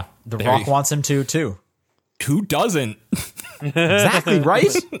 So yeah, The Rock wants him to too. Who doesn't? Exactly,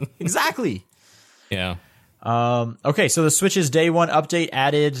 right? Exactly. Yeah. Okay, so the Switch's day one update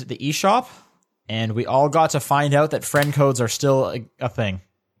added the eShop, and we all got to find out that friend codes are still a thing.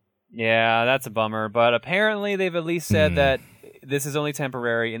 Yeah, that's a bummer. But apparently they've at least said that this is only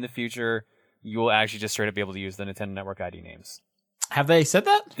temporary. In the future, you will actually just straight up be able to use the Nintendo Network ID names. Have they said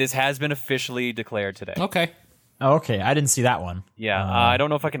that? This has been officially declared today. Okay. Oh, okay. I didn't see that one. Yeah, I don't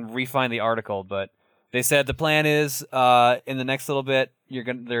know if I can re-find the article, but they said the plan is in the next little bit,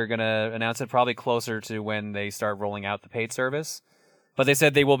 they're gonna announce it probably closer to when they start rolling out the paid service. But they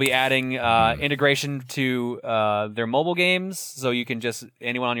said they will be adding integration to their mobile games, so you can just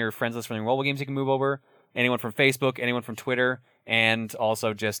anyone on your friends list from their mobile games you can move over. Anyone from Facebook, anyone from Twitter, and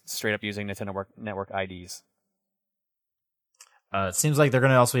also just straight up using Nintendo Network IDs. It seems like they're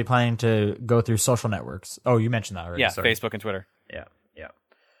going to also be planning to go through social networks. Oh, you mentioned that already. Yeah, sorry. Facebook and Twitter. Yeah.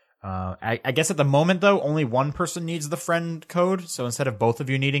 I guess at the moment, though, only one person needs the friend code. So instead of both of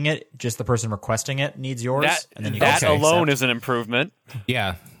you needing it, just the person requesting it needs yours. And then that alone is an improvement.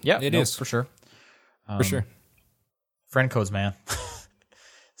 Yeah. Yeah, it is. For sure. For sure. Friend codes, man.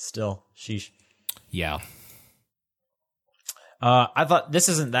 Still, sheesh. Yeah. I thought this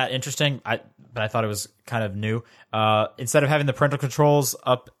isn't that interesting, but I thought it was kind of new. Instead of having the parental controls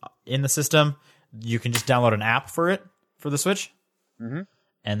up in the system, you can just download an app for the Switch,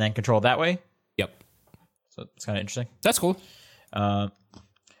 and then control it that way. Yep. So it's kind of interesting. That's cool.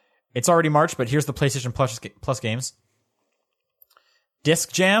 It's already March, but here's the PlayStation Plus games.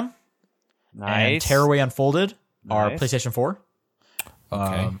 Disc Jam and Tearaway Unfolded are PlayStation 4.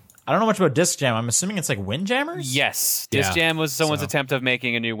 Okay. I don't know much about Disc Jam. I'm assuming it's like Windjammers? Yes. Disc Jam was someone's attempt of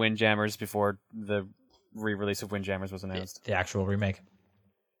making a new Windjammers before the re-release of Windjammers was announced. The actual remake.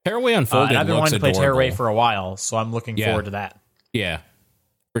 Tearaway Unfolded I've been looks wanting to play adorable. Tearaway for a while, so I'm looking forward to that. Yeah,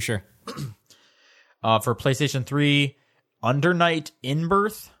 for sure. For PlayStation 3, Under Night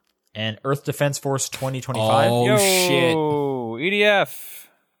In-Birth and Earth Defense Force 2025. Oh, shit. EDF.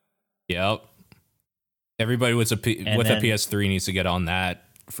 Yep. Everybody with a PS3 needs to get on that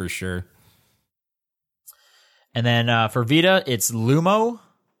for sure. And then for Vita, it's Lumo.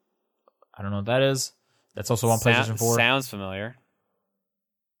 I don't know what that is. That's also on PlayStation 4. Sounds familiar.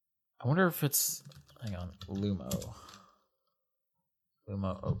 I wonder if it's... Hang on. Lumo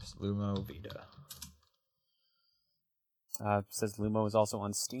Vita. It says Lumo is also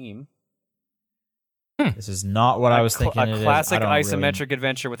on Steam. This is not what I was thinking. A classic isometric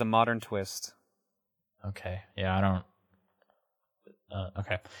adventure with a modern twist. Okay. Yeah, I don't...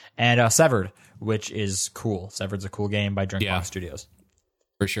 okay. And Severed, which is cool. Severed's a cool game by Drinkbox Studios.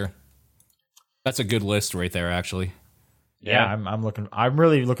 For sure. That's a good list right there, actually. Yeah, I'm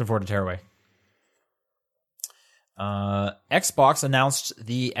really looking forward to Tearaway. Xbox announced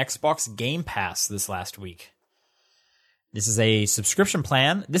the Xbox Game Pass this last week. This is a subscription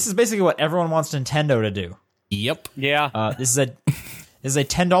plan. This is basically what everyone wants Nintendo to do. Yep. Yeah. This is a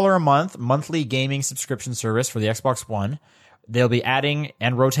 $10 a month monthly gaming subscription service for the Xbox One. They'll be adding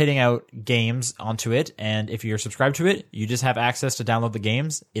and rotating out games onto it, and if you're subscribed to it, you just have access to download the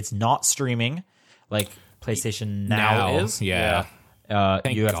games. It's not streaming like PlayStation Now is. Yeah. You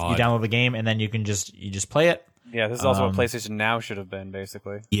download the game, and then you just play it. Yeah, this is also what PlayStation Now should have been,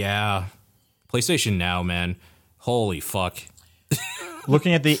 basically. Yeah. PlayStation Now, man. Holy fuck.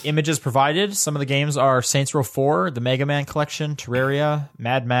 Looking at the images provided, some of the games are Saints Row 4, the Mega Man Collection, Terraria,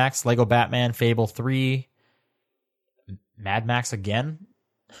 Mad Max, Lego Batman, Fable 3, Mad Max again?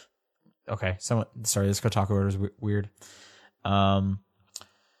 Okay, this Kotaku order is weird. I'm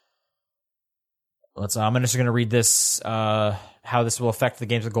just going to read this, how this will affect the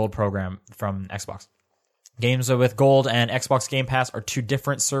Games with Gold program from Xbox. Games with Gold and Xbox Game Pass are two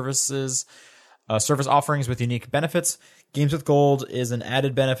different service offerings with unique benefits. Games with Gold is an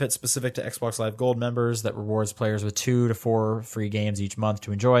added benefit specific to Xbox Live Gold members that rewards players with 2 to 4 free games each month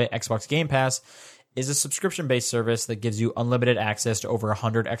to enjoy. Xbox Game Pass is a subscription-based service that gives you unlimited access to over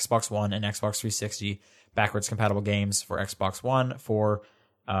 100 Xbox One and Xbox 360 backwards compatible games for Xbox One for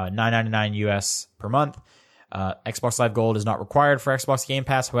 $9.99 US per month. Xbox Live Gold is not required for Xbox Game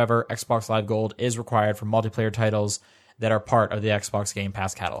Pass. However, Xbox Live Gold is required for multiplayer titles that are part of the Xbox Game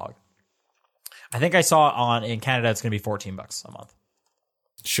Pass catalog. I think I saw in Canada it's going to be $14 a month.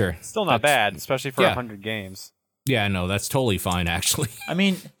 Sure. Still not bad, especially for 100 games. Yeah, no, that's totally fine, actually. I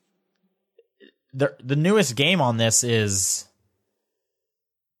mean, the newest game on this is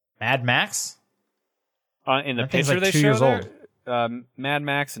Mad Max. In the That thing's picture like they 2 show years there, Mad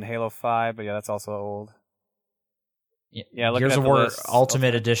Max and Halo 5, but yeah, that's also old. Yeah, looking Gears at of the War list,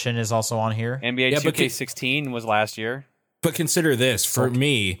 Ultimate Edition is also on here. NBA Yeah, but 2K16 was last year. But consider this, for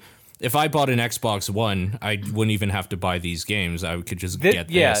me, if I bought an Xbox One, I wouldn't even have to buy these games. I could just get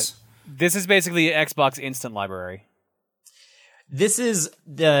this. This is basically Xbox Instant Library. This is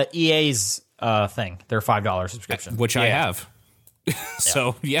the EA's thing, their $5 subscription. Which I have.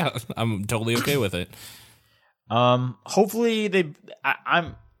 So, yeah, I'm totally okay with it. Hopefully to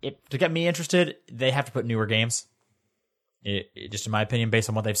get me interested, they have to put newer games. Just in my opinion, based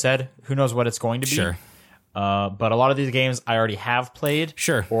on what they've said, who knows what it's going to be. Sure. But a lot of these games I already have played.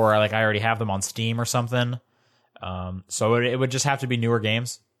 Sure. Or like I already have them on Steam or something. So it would just have to be newer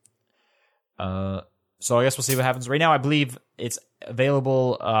games. So I guess we'll see what happens. Right now, I believe it's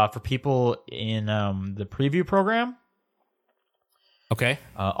available for people in the preview program. Okay.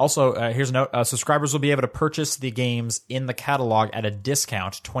 Also, here's a note. Subscribers will be able to purchase the games in the catalog at a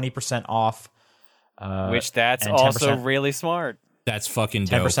discount, 20% off. Which that's and also 10%. really smart. That's fucking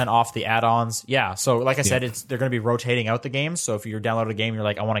dope. 10% off the add-ons. Yeah, so like I said, they're going to be rotating out the games. So if you download a game, you're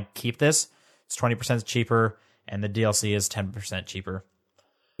like, I want to keep this, it's 20% cheaper, and the DLC is 10% cheaper.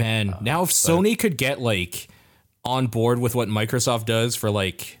 Man, now if Sony could get like on board with what Microsoft does for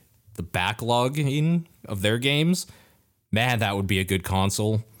like the backlogging of their games, man, that would be a good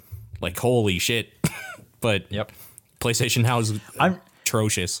console. Like, holy shit. But PlayStation Now is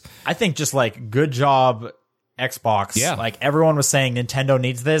atrocious. I think just like good job Xbox. Yeah. Like everyone was saying Nintendo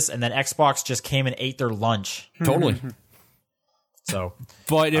needs this, and then Xbox just came and ate their lunch. Totally. So,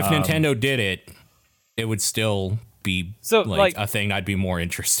 But if Nintendo did it, it would still be like a thing I'd be more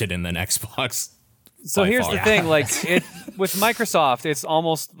interested in than Xbox. So here's the thing, like with Microsoft,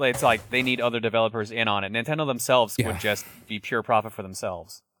 it's like they need other developers in on it. Nintendo themselves would just be pure profit for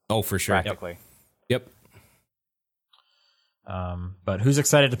themselves. Oh, for sure. Practically. Yep. But who's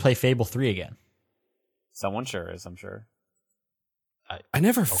excited to play Fable 3 again? Someone sure is, I'm sure. I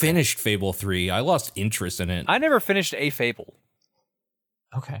never finished Fable 3. I lost interest in it. I never finished a Fable.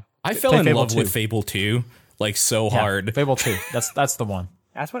 Okay. I fell in love with Fable 2 like so hard. Fable 2. That's the one.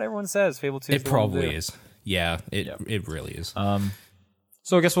 That's what everyone says. Fable 2 is It probably is. Yeah, it really is.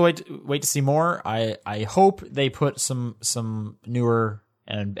 So I guess we'll wait to see more. I hope they put some newer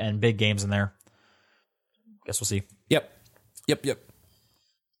and big games in there. Guess we'll see. Yep.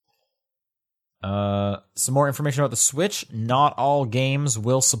 Some more information about the Switch. Not all games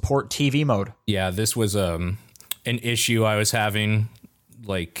will support TV mode. Yeah, this was an issue I was having,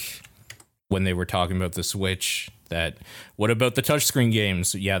 like when they were talking about the Switch. That what about the touchscreen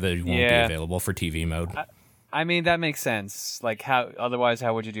games? Yeah, they won't be available for TV mode. I mean, that makes sense. Like, how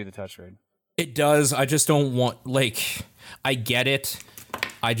would you do the touchscreen? It does. I just don't want, I get it.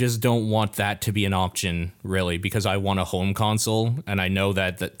 I just don't want that to be an option, really, because I want a home console, and I know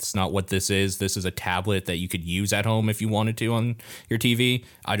that that's not what this is. This is a tablet that you could use at home if you wanted to on your TV.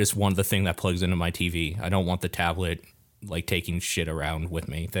 I just want the thing that plugs into my TV. I don't want the tablet, taking shit around with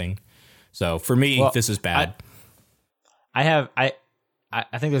me thing. So, for me, this is bad. I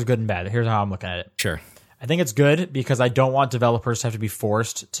think there's good and bad. Here's how I'm looking at it. Sure. I think it's good because I don't want developers to have to be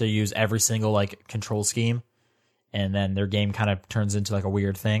forced to use every single control scheme, and then their game kind of turns into a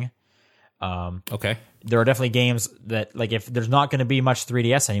weird thing. Okay. There are definitely games that if there's not going to be much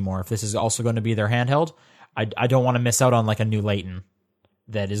 3DS anymore, if this is also going to be their handheld, I don't want to miss out on a new Layton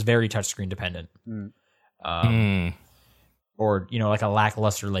that is very touchscreen dependent. Or, a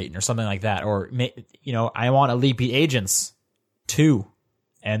lackluster Layton or something like that. Or, I want Elite Beat Agents 2.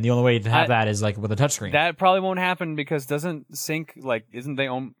 And the only way to have that is with a touchscreen. That probably won't happen because doesn't Sync, aren't they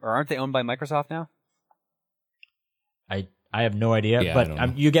owned by Microsoft now? I have no idea,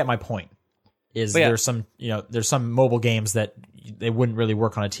 but you get my point. There's some mobile games that they wouldn't really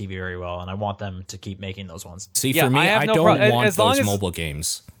work on a TV very well, and I want them to keep making those ones. See, for me, I don't want those mobile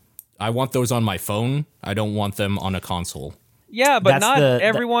games. I want those on my phone. I don't want them on a console. Yeah, but not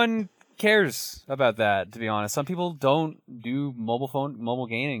everyone cares about that, to be honest. Some people don't do mobile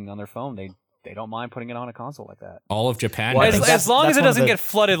gaming on their phone. They don't mind putting it on a console like that. All of Japan. Well, as long as it doesn't get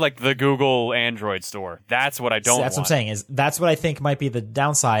flooded like the Google Android store. That's what I don't want. That's what I'm saying. That's what I think might be the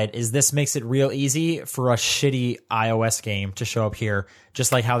downside, is this makes it real easy for a shitty iOS game to show up here,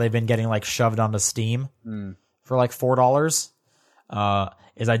 just like how they've been getting shoved onto Steam for $4.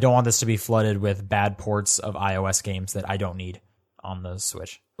 Is I don't want this to be flooded with bad ports of iOS games that I don't need on the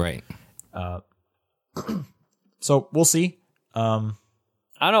Switch. Right. So we'll see.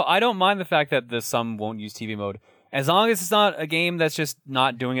 I don't mind the fact that some won't use TV mode. As long as it's not a game that's just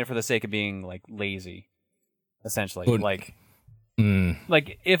not doing it for the sake of being like lazy, essentially. But, like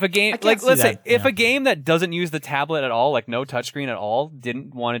if a game, if a game that doesn't use the tablet at all, like no touchscreen at all,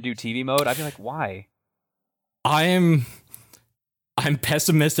 didn't want to do TV mode, I'd be like, why? I'm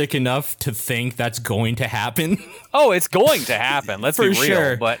pessimistic enough to think that's going to happen. Oh, it's going to happen. Let's be real.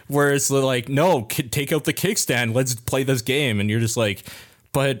 Sure. But where it's like, no, take out the kickstand. Let's play this game, and you're just like,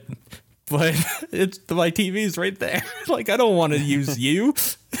 but it's my TV's right there. Like, I don't want to use you.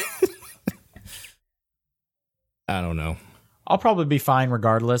 I don't know. I'll probably be fine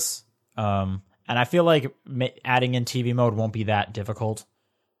regardless. And I feel like adding in TV mode won't be that difficult.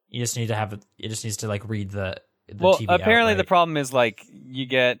 You just need to have it. It just needs to like read the TV apparently outright. the problem is like you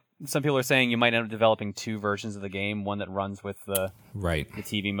get some people are saying you might end up developing two versions of the game, one that runs with the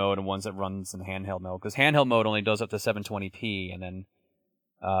TV mode and ones that runs in handheld mode, because handheld mode only does up to 720p, and then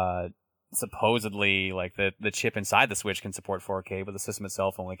supposedly like the chip inside the Switch can support 4K, but the system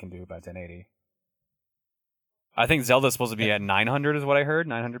itself only can do about 1080. I think Zelda's supposed to be at 900 is what I heard,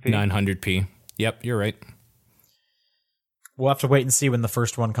 900p. 900p. Yep, you're right. We'll have to wait and see when the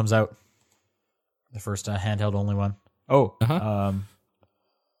first one comes out. The first handheld only one. Oh, we're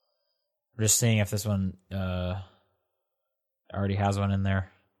just seeing if this one already has one in there.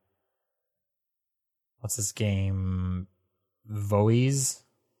 What's this game? Voies?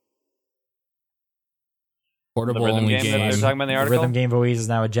 Portable only game. They're talking about in the article? Rhythm game Voies is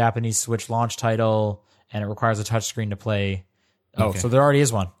now a Japanese Switch launch title, and it requires a touchscreen to play. Oh, so there already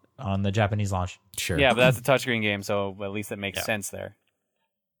is one on the Japanese launch. Sure. Yeah, but that's a touchscreen game, so at least it makes sense there.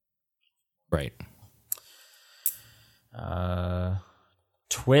 Right.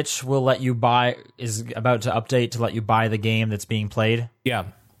 Twitch will let you is about to update to let you buy the game that's being played. Yeah.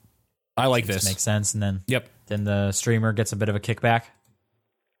 I like this. Makes sense, and then then the streamer gets a bit of a kickback.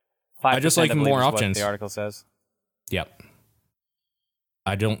 I just like more options. The article says. Yep.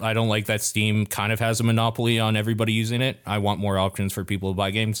 I don't like that Steam kind of has a monopoly on everybody using it. I want more options for people to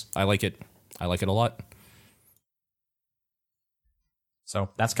buy games. I like it. I like it a lot. So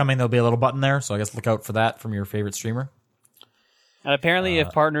that's coming. There'll be a little button there. So I guess look out for that from your favorite streamer. And apparently,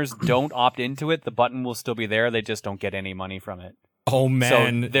 if partners don't opt into it, the button will still be there. They just don't get any money from it. Oh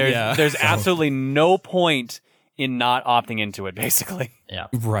man, so there's absolutely no point in not opting into it. Basically, yeah,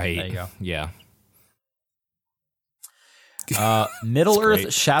 right. There you go. Yeah. Middle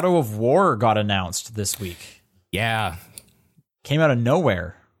Earth: Shadow of War got announced this week. Yeah, came out of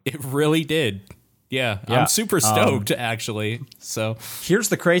nowhere. It really did. Yeah. I'm super stoked actually. So here's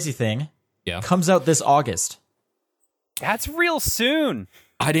the crazy thing. Yeah, comes out this August. That's real soon.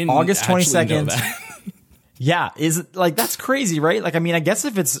 I didn't. August 22nd. Know that. Yeah, that's crazy, right? Like, I mean, I guess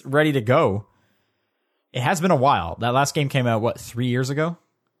if it's ready to go, it has been a while. That last game came out 3 years ago,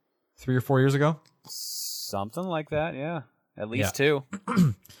 3 or 4 years ago, something like that. Yeah, at least 2.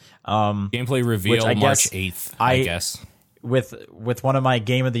 Gameplay reveal March 8th. I guess with one of my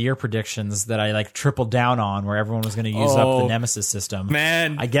Game of the Year predictions that I like tripled down on, where everyone was going to use up the Nemesis system.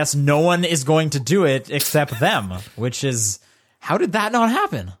 Man, I guess no one is going to do it except them. Which is, how did that not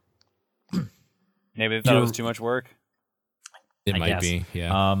happen? Maybe they thought it was too much work. It might be,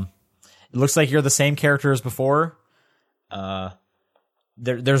 yeah. It looks like you're the same character as before.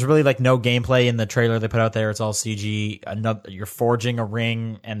 There's really like no gameplay in the trailer they put out there. It's all CG. You're forging a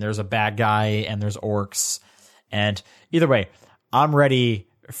ring, and there's a bad guy, and there's orcs. And either way, I'm ready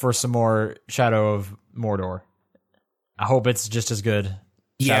for some more Shadow of Mordor. I hope it's just as good.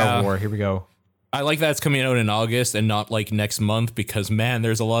 Shadow of War, here we go. I like that it's coming out in August and not like next month, because man,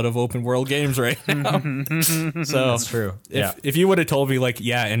 there's a lot of open world games right now. So that's true. If you would have told me like,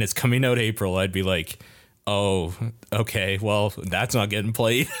 and it's coming out April, I'd be like, oh, okay, well, that's not getting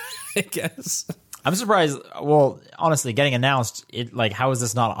played, I guess. I'm surprised. Well, honestly, getting announced, how is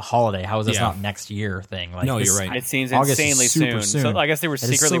this not a holiday? How is this not next year thing? Like, no, you're right. It seems August insanely soon. So I guess they were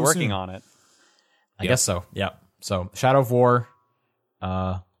secretly working on it. I guess so. Yeah. So Shadow of War.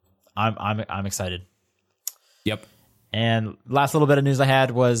 I'm excited. Yep. And last little bit of news I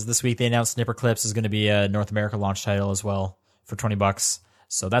had was this week they announced Snipper Clips is going to be a North America launch title as well for $20.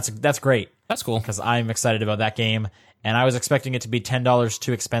 So that's great. That's cool, because I'm excited about that game, and I was expecting it to be $10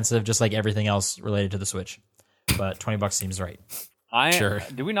 too expensive, just like everything else related to the Switch. But $20 seems right. Sure.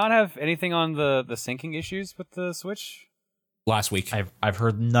 Do we not have anything on the syncing issues with the Switch? Last week, I've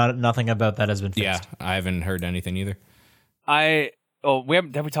heard nothing about that has been fixed. Yeah, I haven't heard anything either. Have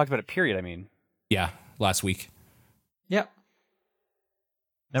we talked about it? Period. I mean, yeah, last week. Yep.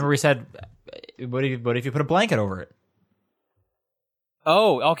 Remember we said, what if you put a blanket over it?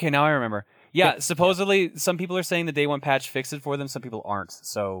 Oh, okay. Now I remember. Yeah, supposedly some people are saying the day one patch fixed it for them. Some people aren't.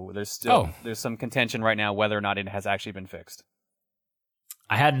 So there's some contention right now whether or not it has actually been fixed.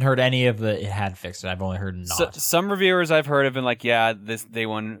 I hadn't heard any of it had fixed it. I've only heard not. Some reviewers I've heard have been like, yeah, this day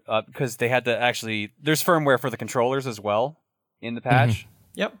one because they had to actually. There's firmware for the controllers as well in the patch. Mm-hmm.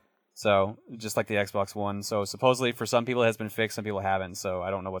 Yep. So just like the Xbox One. So supposedly for some people it has been fixed, some people haven't. So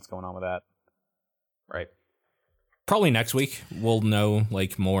I don't know what's going on with that. Right. Probably next week we'll know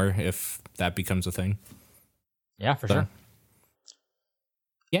like more if that becomes a thing. Yeah, for sure.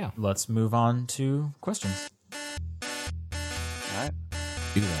 Yeah. Let's move on to questions. All right.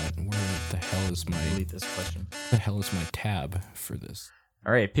 Do that. Where the hell is my delete this question? The hell is my tab for this?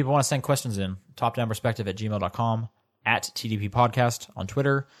 All right. People want to send questions in. topdownperspective@gmail.com, @TDP Podcast on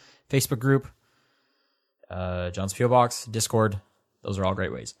Twitter, Facebook group, John's PO Box, Discord. Those are all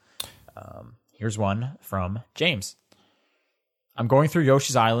great ways. Here's one from James. I'm going through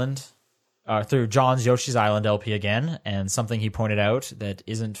through John's Yoshi's Island LP again, and something he pointed out that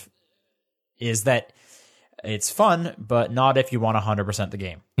is that it's fun, but not if you want 100% the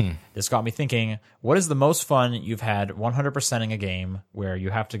game. This got me thinking, what is the most fun you've had 100%ing a game where you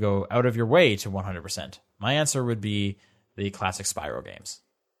have to go out of your way to 100%? My answer would be the classic Spyro games.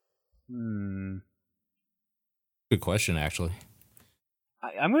 Good question, actually.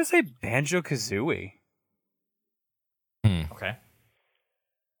 I'm going to say Banjo-Kazooie. Okay.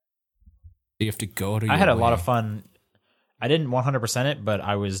 You have to go to. I had a lot of fun. I didn't 100% it, but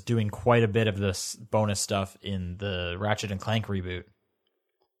I was doing quite a bit of this bonus stuff in the Ratchet and Clank reboot.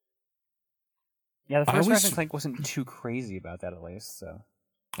 Yeah, the first Ratchet and Clank wasn't too crazy about that, at least. So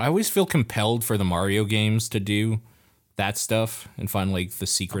I always feel compelled for the Mario games to do that stuff and find like the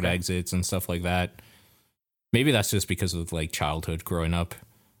secret exits and stuff like that. Maybe that's just because of like childhood growing up.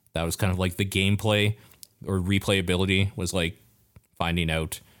 That was kind of like the gameplay or replayability was like finding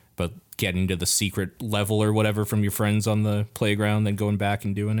out, but getting to the secret level or whatever from your friends on the playground, then going back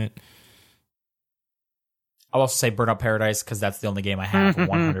and doing it. I'll also say Burnout Paradise because that's the only game I have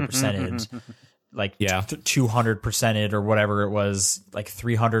 100%ed, like 200%ed or whatever it was, like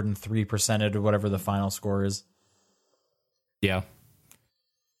 303%ed or whatever the final score is. Yeah.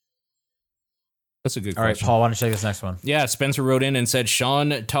 That's a good question. All right, Paul, why don't you take this next one? Yeah, Spencer wrote in and said,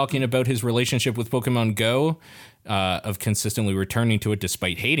 Sean, talking about his relationship with Pokemon Go, of consistently returning to it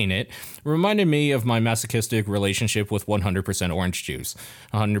despite hating it, reminded me of my masochistic relationship with 100% Orange Juice.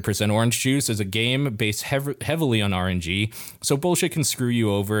 100% Orange Juice is a game based heavily on RNG, so bullshit can screw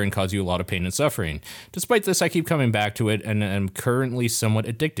you over and cause you a lot of pain and suffering. Despite this, I keep coming back to it and am currently somewhat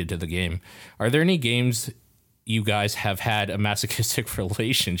addicted to the game. Are there any games you guys have had a masochistic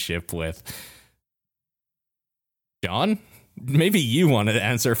relationship with? John, maybe you want to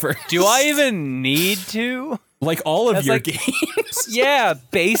answer first. Do I even need to? Like all of your games? Yeah,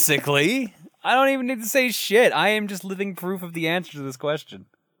 basically. I don't even need to say shit. I am just living proof of the answer to this question.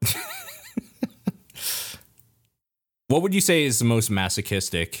 What would you say is the most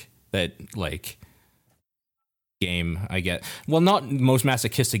masochistic that, like, game I get? Well, not most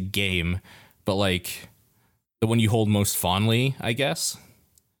masochistic game, but, like, the one you hold most fondly, I guess?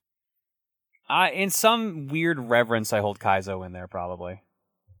 In some weird reverence, I hold Kaizo in there, probably.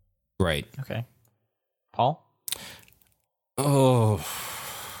 Right. Okay. Paul? Oh.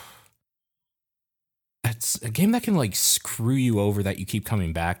 That's a game that can, like, screw you over that you keep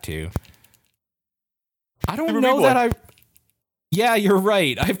coming back to. I don't know that I... Yeah, you're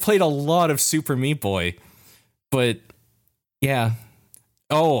right. I've played a lot of Super Meat Boy. But, yeah.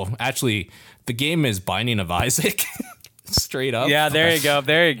 Oh, actually, the game is Binding of Isaac. Straight up. Yeah, there you go.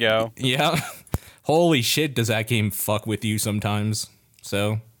 There you go. Yeah. Holy shit, does that game fuck with you sometimes?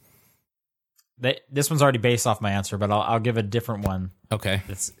 So, this one's already based off my answer, but I'll give a different one. Okay,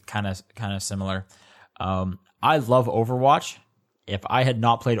 it's kind of similar. I love Overwatch. If I had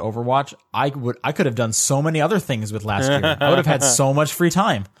not played Overwatch, I could have done so many other things with last year. I would have had so much free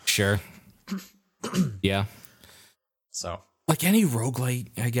time. Sure. Yeah. So, like any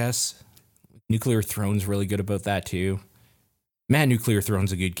roguelite, I guess. Nuclear Throne's really good about that too. Man, Nuclear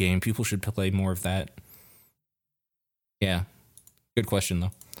Throne's a good game. People should play more of that. Yeah. Good question,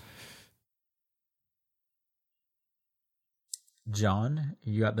 though. John,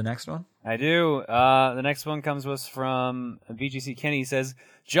 you got the next one? I do. The next one comes to us from VGC Kenny. He says,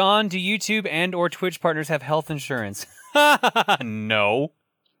 John, do YouTube and or Twitch partners have health insurance? No.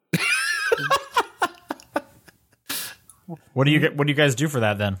 What do you guys do for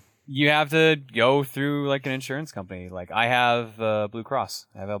that then? You have to go through like an insurance company. Like I have Blue Cross.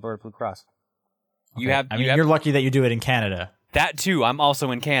 I have Alberta Blue Cross. Okay. You're lucky that you do it in Canada. That too. I'm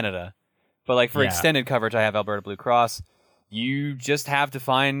also in Canada. But like for extended coverage, I have Alberta Blue Cross. you just have to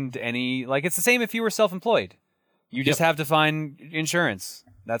find any, like, it's the same if you were self-employed. You just have to find insurance.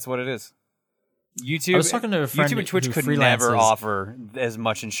 That's what it is. YouTube, I was talking to a friend YouTube and Twitch who could never offer as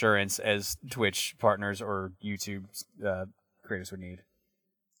much insurance as Twitch partners or YouTube creators would need.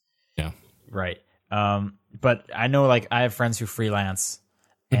 Yeah. Right. But I know, like, I have friends who freelance,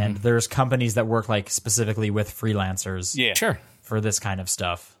 and there's companies that work, like, specifically with freelancers. Yeah. Sure. For this kind of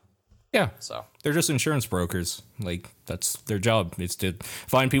stuff. Yeah. So they're just insurance brokers. Like, that's their job, is to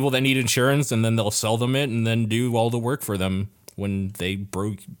find people that need insurance, and then they'll sell them it and then do all the work for them when they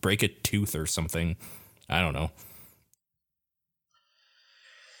break a tooth or something. I don't know.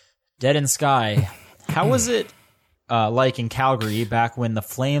 Dead in Sky. How was it like in Calgary back when the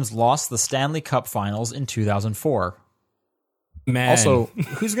Flames lost the Stanley Cup Finals in 2004? Man. Also,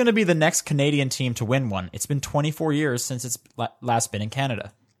 who's going to be the next Canadian team to win one? It's been 24 years since it's last been in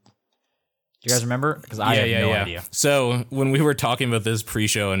Canada. Do you guys remember? Because I have no idea. So when we were talking about this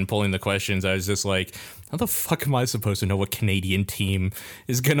pre-show and pulling the questions, I was just like, how the fuck am I supposed to know what Canadian team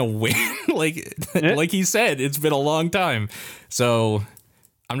is going to win? like he said, it's been a long time. So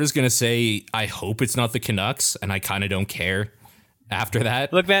I'm just going to say, I hope it's not the Canucks, and I kind of don't care after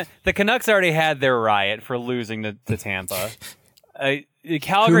that. Look, man, the Canucks already had their riot for losing to Tampa.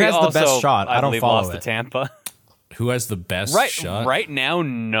 Calgary Who has also, the best shot? I don't follow lost it. to Tampa. Who has the best shot? Right now,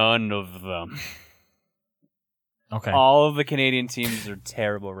 none of them. Okay. All of the Canadian teams are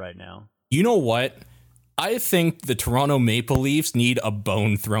terrible right now. You know what? I think the Toronto Maple Leafs need a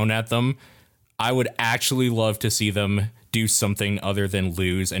bone thrown at them. I would actually love to see them do something other than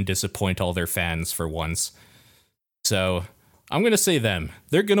lose and disappoint all their fans for once. So I'm going to say them.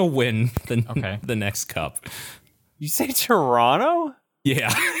 They're going to win the next cup. You say Toronto?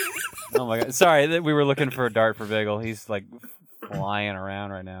 Yeah. Oh my god! Sorry, we were looking for a dart for Bagel. He's like flying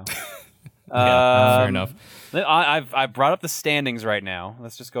around right now. Fair enough. I brought up the standings right now.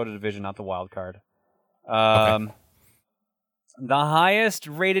 Let's just go to division, not the wild card. Okay. The highest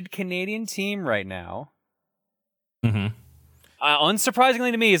rated Canadian team right now,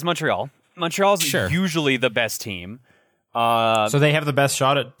 unsurprisingly to me, is Montreal. Montreal's usually the best team. So they have the best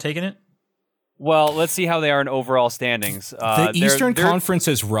shot at taking it? Well, let's see how they are in overall standings. The Eastern Conference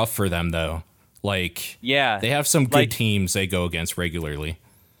is rough for them, though. Like, they have some good teams they go against regularly.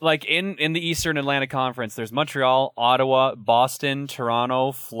 Like, in the Eastern Atlantic Conference, there's Montreal, Ottawa, Boston,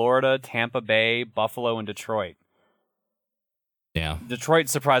 Toronto, Florida, Tampa Bay, Buffalo, and Detroit. Yeah. Detroit,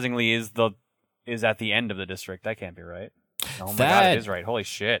 surprisingly, is at the end of the district. That can't be right. Oh my god, it is right. Holy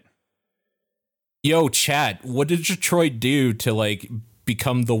shit. Yo, chat, what did Detroit do to, like,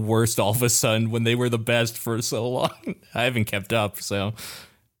 become the worst all of a sudden when they were the best for so long? I haven't kept up, so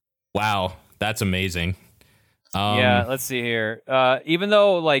wow, that's amazing. Yeah, let's see here. Even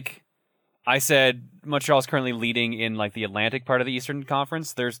though, like I said, Montreal's currently leading in like the Atlantic part of the Eastern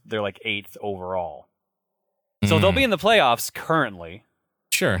Conference, they're like 8th overall. So they'll be in the playoffs currently.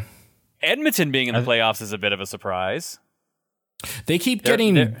 Sure. Edmonton being in the playoffs is a bit of a surprise. They keep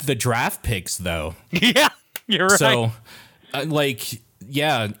getting the draft picks, though. Yeah, you're right. So,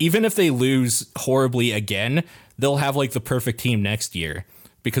 even if they lose horribly again, they'll have like the perfect team next year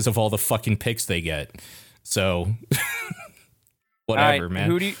because of all the fucking picks they get. So, whatever, man.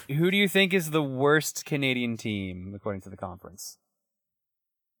 Who do you think is the worst Canadian team according to the conference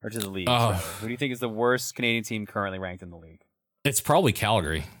or to the league? Who do you think is the worst Canadian team currently ranked in the league? It's probably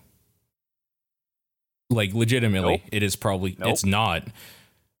Calgary. Like, legitimately, it is probably. It's not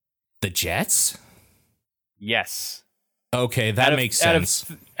the Jets. Yes. Okay, that makes sense.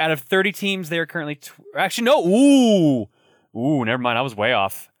 Out of 30 teams, they are currently... Actually, no. Ooh, never mind. I was way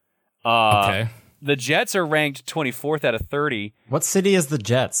off. Okay. The Jets are ranked 24th out of 30. What city is the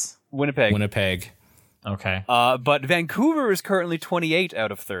Jets? Winnipeg. Okay. But Vancouver is currently 28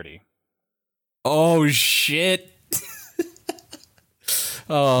 out of 30. Oh, shit.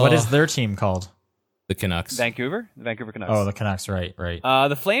 What is their team called? The Canucks. The Vancouver Canucks. Oh, the Canucks, right.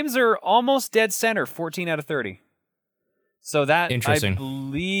 The Flames are almost dead center, 14 out of 30. So that, I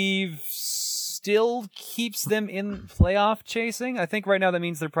believe, still keeps them in playoff chasing. I think right now that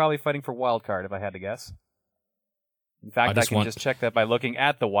means they're probably fighting for wild card, if I had to guess. In fact, I can just check that by looking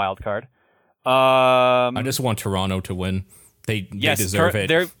at the wild card. I just want Toronto to win. They deserve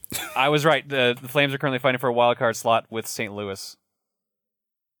it. I was right. The Flames are currently fighting for a wild card slot with St. Louis.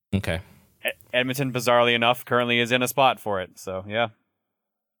 Okay. Edmonton, bizarrely enough, currently is in a spot for it. So, yeah.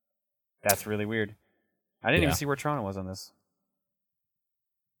 That's really weird. I didn't even see where Toronto was on this.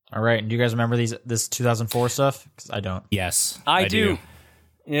 All right. And do you guys remember this 2004 stuff? Because I don't. Yes. I do.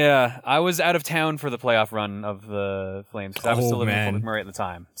 Yeah. I was out of town for the playoff run of the Flames because I was still living in Fort McMurray at the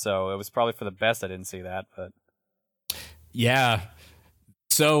time. So it was probably for the best I didn't see that. But Yeah.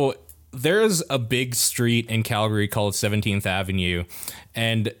 So there's a big street in Calgary called 17th Avenue,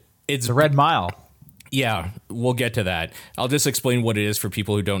 and it's the Red Mile. Yeah, we'll get to that. I'll just explain what it is for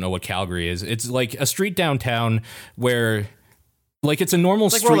people who don't know what Calgary is. It's like a street downtown where, like, it's a normal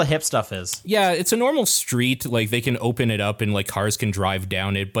It's like street. where all the hip stuff is. Yeah, it's a normal street. Like, they can open it up and like cars can drive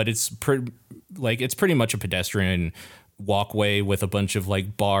down it, but it's pretty much a pedestrian walkway with a bunch of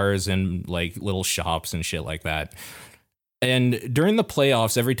like bars and like little shops and shit like that. And during the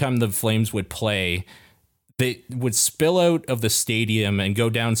playoffs, every time the Flames would play, they would spill out of the stadium and go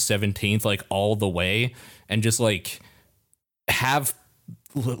down 17th like all the way and just like have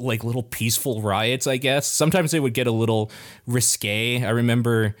like little peaceful riots, I guess. Sometimes they would get a little risque. I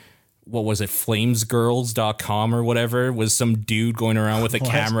remember, what was it, flamesgirls.com or whatever, was some dude going around with a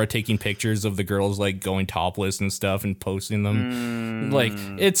camera taking pictures of the girls like going topless and stuff and posting them. Like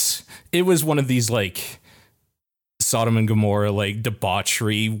it was one of these like Sodom and Gomorrah like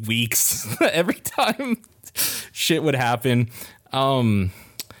debauchery weeks every time shit would happen.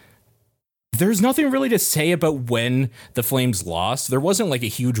 There's nothing really to say about when the Flames lost. There wasn't like a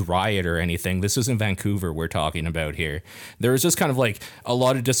huge riot or anything. This isn't Vancouver we're talking about here. There was just kind of like a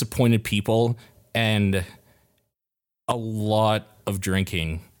lot of disappointed people and a lot of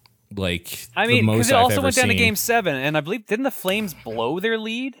drinking. Like, I mean, because it also went down to seen. Game 7, and I believe, didn't the Flames blow their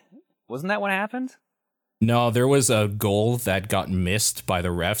lead? Wasn't that what happened? No, there was a goal that got missed by the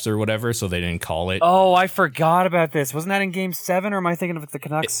refs or whatever, so they didn't call it. Oh, I forgot about this. Wasn't that in Game 7, or am I thinking of the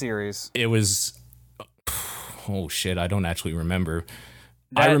Canucks series? It was... Oh, shit, I don't actually remember.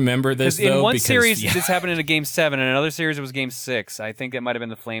 I remember this, though, in one because, series, this happened in a Game 7, and in another series, it was Game 6. I think it might have been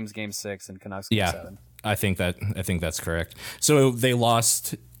the Flames Game 6 and Canucks Game 7. I think that's correct. So they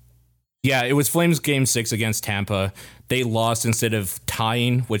lost... Yeah, it was Flames Game 6 against Tampa. They lost instead of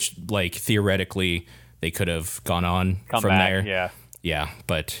tying, which, like, theoretically... They could have gone on from there. Yeah. Yeah,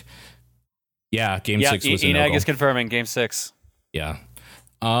 but yeah, Game 6 was a Enag is confirming Game 6. Yeah.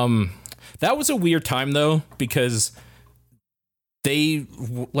 That was a weird time, though, because they,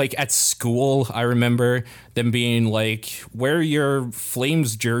 like, at school, I remember them being like, wear your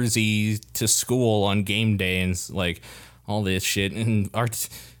Flames jersey to school on game day and, like, all this shit. And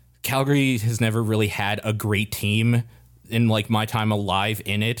Calgary has never really had a great team in like my time alive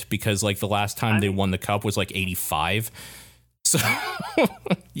in it, because like the last time they won the cup was like 85. So,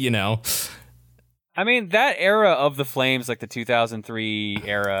 you know, I mean, that era of the Flames, like the 2003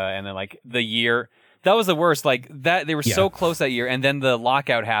 era, and then like the year, that was the worst. Like that, they were so close that year, and then the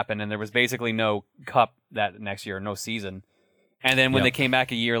lockout happened, and there was basically no cup that next year, no season. And then when they came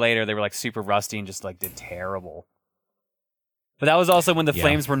back a year later, they were like super rusty and just like did terrible. But that was also when the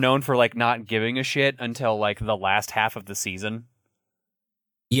Flames were known for like not giving a shit until like the last half of the season.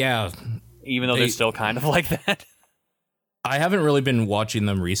 Yeah. Even though they're still kind of like that. I haven't really been watching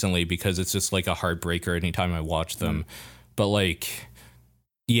them recently because it's just like a heartbreaker anytime I watch them. But like,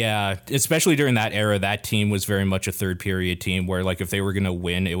 yeah, especially during that era, that team was very much a third period team where like if they were going to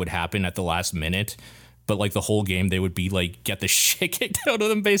win, it would happen at the last minute. But like the whole game, they would be like, get the shit kicked out of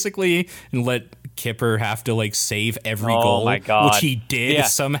them basically and let Kipper have to like save every goal, my God. which he did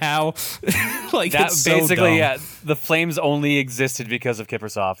somehow. Like that it's basically, so dumb. the Flames only existed because of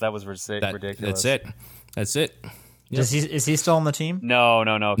Kippersoft. That was ridiculous. That's it. Yep. Is he still on the team? No.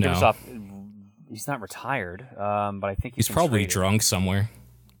 Kippersoft, he's not retired, but I think he's probably drunk somewhere.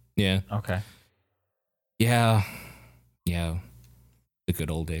 Yeah. Okay. Yeah. The good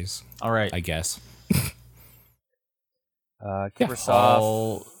old days. All right. I guess.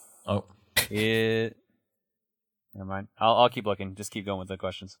 Kippersoft. Never mind. I'll keep looking. Just keep going with the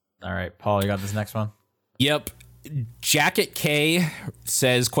questions. All right, Paul, you got this next one? Yep. Jacket K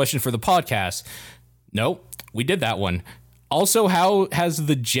says, question for the podcast. Nope, we did that one. Also, how has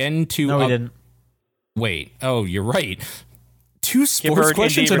the Gen 2... No, we didn't. Wait. Oh, you're right. 2 sports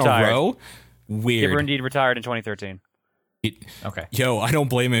questions in a row? Weird. Kipper indeed retired in 2013. Okay. Yo, I don't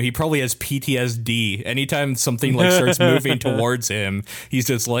blame him. He probably has PTSD. Anytime something like starts moving towards him, he's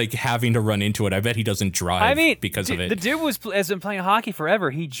just like having to run into it. I bet he doesn't drive because of it. The dude has been playing hockey forever.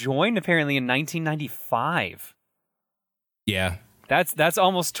 He joined apparently in 1995. Yeah. That's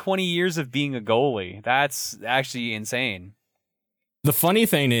almost 20 years of being a goalie. That's actually insane. The funny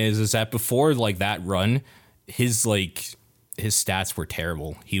thing is that before like that run, his stats were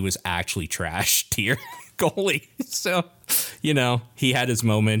terrible. He was actually trash tier goalie. So, you know, he had his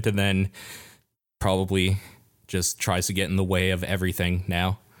moment and then probably just tries to get in the way of everything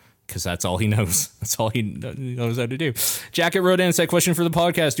now because that's all he knows. That's all he knows how to do. Jacket wrote in and said, question for the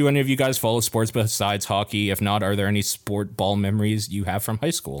podcast. Do any of you guys follow sports besides hockey? If not, are there any sport ball memories you have from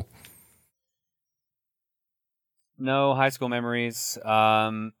high school? No high school memories. Yeah, I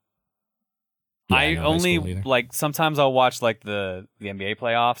no high only school either. like sometimes I'll watch like the NBA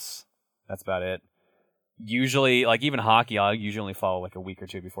playoffs. That's about it. Usually, like even hockey, I'll usually only follow like a week or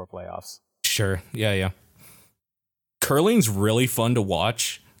two before playoffs. Sure. Yeah. Curling's really fun to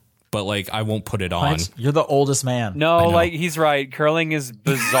watch, but like I won't put it on. What? You're the oldest man. No, like he's right. Curling is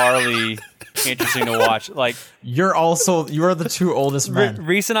bizarrely interesting to watch. Like You're the two oldest men.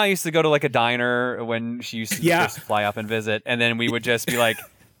 Reese and I used to go to like a diner when she used to just fly up and visit, and then we would just be like,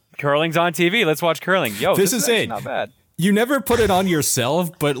 "Curling's on TV. Let's watch curling." Yo, This is actually it. Not bad. You never put it on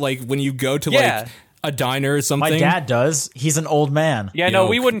yourself, but like when you go to like a diner or something. My dad does. He's an old man. Yeah, no,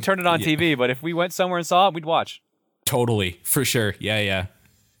 we wouldn't turn it on TV, but if we went somewhere and saw it, we'd watch. Totally, for sure. Yeah.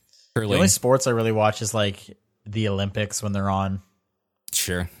 The only sports I really watch is like the Olympics when they're on.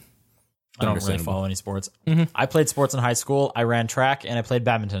 Sure. I don't really follow any sports. Mm-hmm. I played sports in high school. I ran track and I played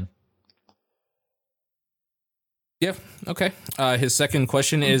badminton. Yeah, okay. His second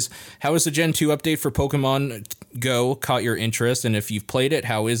question is, how has the Gen 2 update for Pokemon Go caught your interest? And if you've played it,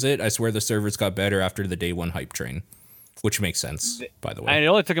 how is it? I swear the servers got better after the day one hype train, which makes sense, by the way. And it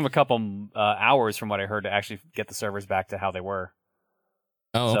only took him a couple hours, from what I heard, to actually get the servers back to how they were.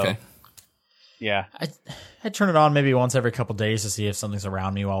 Oh, okay. Yeah. I turn it on maybe once every couple days to see if something's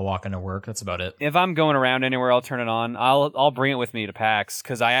around me while walking to work. That's about it. If I'm going around anywhere, I'll turn it on. I'll bring it with me to PAX,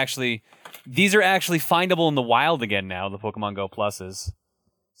 because these are actually findable in the wild again now, the Pokemon Go Pluses.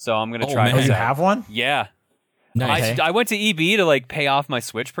 So I'm going to try man. this You out. have one? Yeah. Nice. I went to EB to like pay off my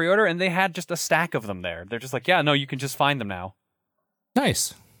Switch pre-order, and they had just a stack of them there. They're just like, yeah, no, you can just find them now.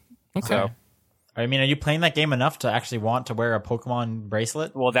 Nice. Okay. So, I mean, are you playing that game enough to actually want to wear a Pokemon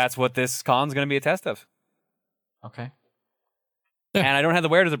bracelet? well, that's what this con's going to be a test of. Okay. Yeah. And I don't have to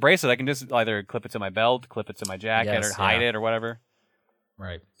wear it as a bracelet. I can just either clip it to my belt, clip it to my jacket, Yes, or hide yeah. it or whatever.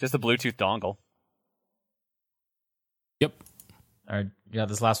 Right. Just a Bluetooth dongle. Yep. All right. You got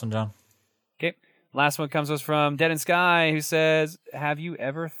this last one, John? Okay. Last one comes to us from Dead in Sky, who says, have you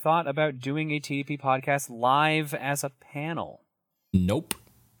ever thought about doing a TDP podcast live as a panel? Nope.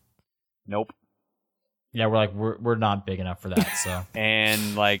 Nope. Yeah, we're not big enough for that. So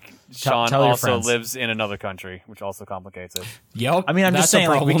And like Sean tell your also friends. lives in another country, which also complicates it. Yep. I mean, I'm just saying,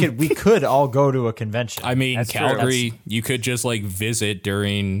 like we could all go to a convention. I mean, That's true. Calgary, you could just like visit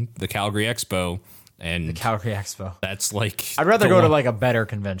during the Calgary Expo, and Calgary Expo. that's like. I'd rather the go to one- like a better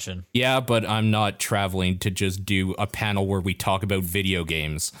convention. Yeah, but I'm not traveling to just do a panel where we talk about video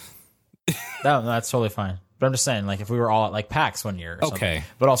games. That's totally fine. But I'm just saying, like, if we were all at like PAX one year, or something. Okay,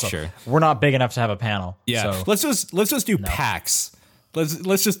 But also, sure. we're not big enough to have a panel. Yeah, So let's just do PAX.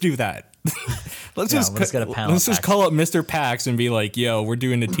 Let's just do that. let's let's get a panel Let's at just PAX. call up Mr. PAX and be like, "Yo, we're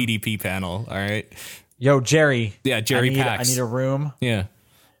doing a TDP panel." All right. yo, Jerry. Yeah, Jerry I need, PAX. I need a room. Yeah.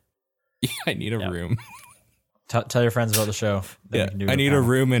 Yeah, I need a room. Tell your friends about the show. Then Yeah, we can do I need a panel.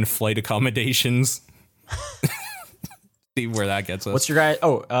 room and flight accommodations. See where that gets us. What's your guy?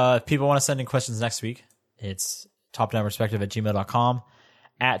 If people want to send in questions next week, it's topdownperspective@gmail.com,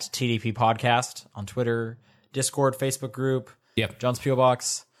 at TDP Podcast on Twitter, Discord, Facebook group, Yep. John's P.O.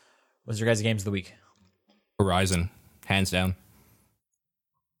 Box. What's your guys' games of the week? Horizon, hands down.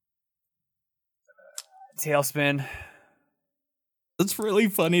 Tailspin. That's really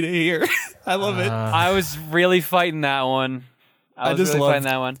funny to hear. I love it. I was really fighting that one. I was just really loved fighting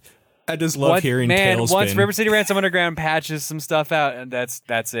that one. I just love hearing man, Tailspin. once River City Ransom Underground patches some stuff out, and that's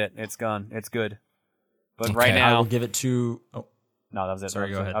it. It's gone. It's good. But right Okay. I now, will give it to. Oh, no, that was it. Sorry,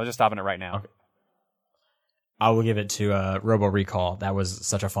 That was go it. ahead. I was just stopping it right now. Okay. I will give it to Robo Recall. That was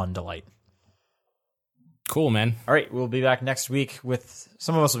such a fun delight. Cool, man. All right, we'll be back next week with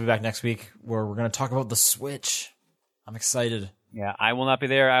some of us will be back next week where we're going to talk about the Switch. I'm excited. Yeah, I will not be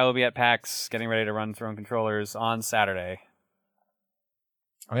there. I will be at PAX getting ready to run Throne Controllers on Saturday.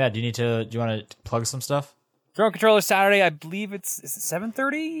 Oh yeah, do you want to plug some stuff? Throne Controllers Saturday, I believe is it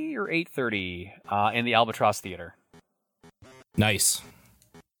 7:30 or 8:30 in the Albatross Theater. Nice.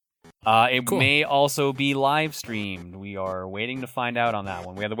 It Cool. may also be live streamed. We are waiting to find out on that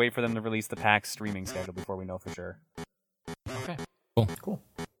one. We have to wait for them to release the PAX streaming schedule before we know for sure. Okay. Cool.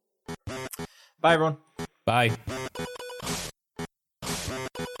 Bye everyone. Bye.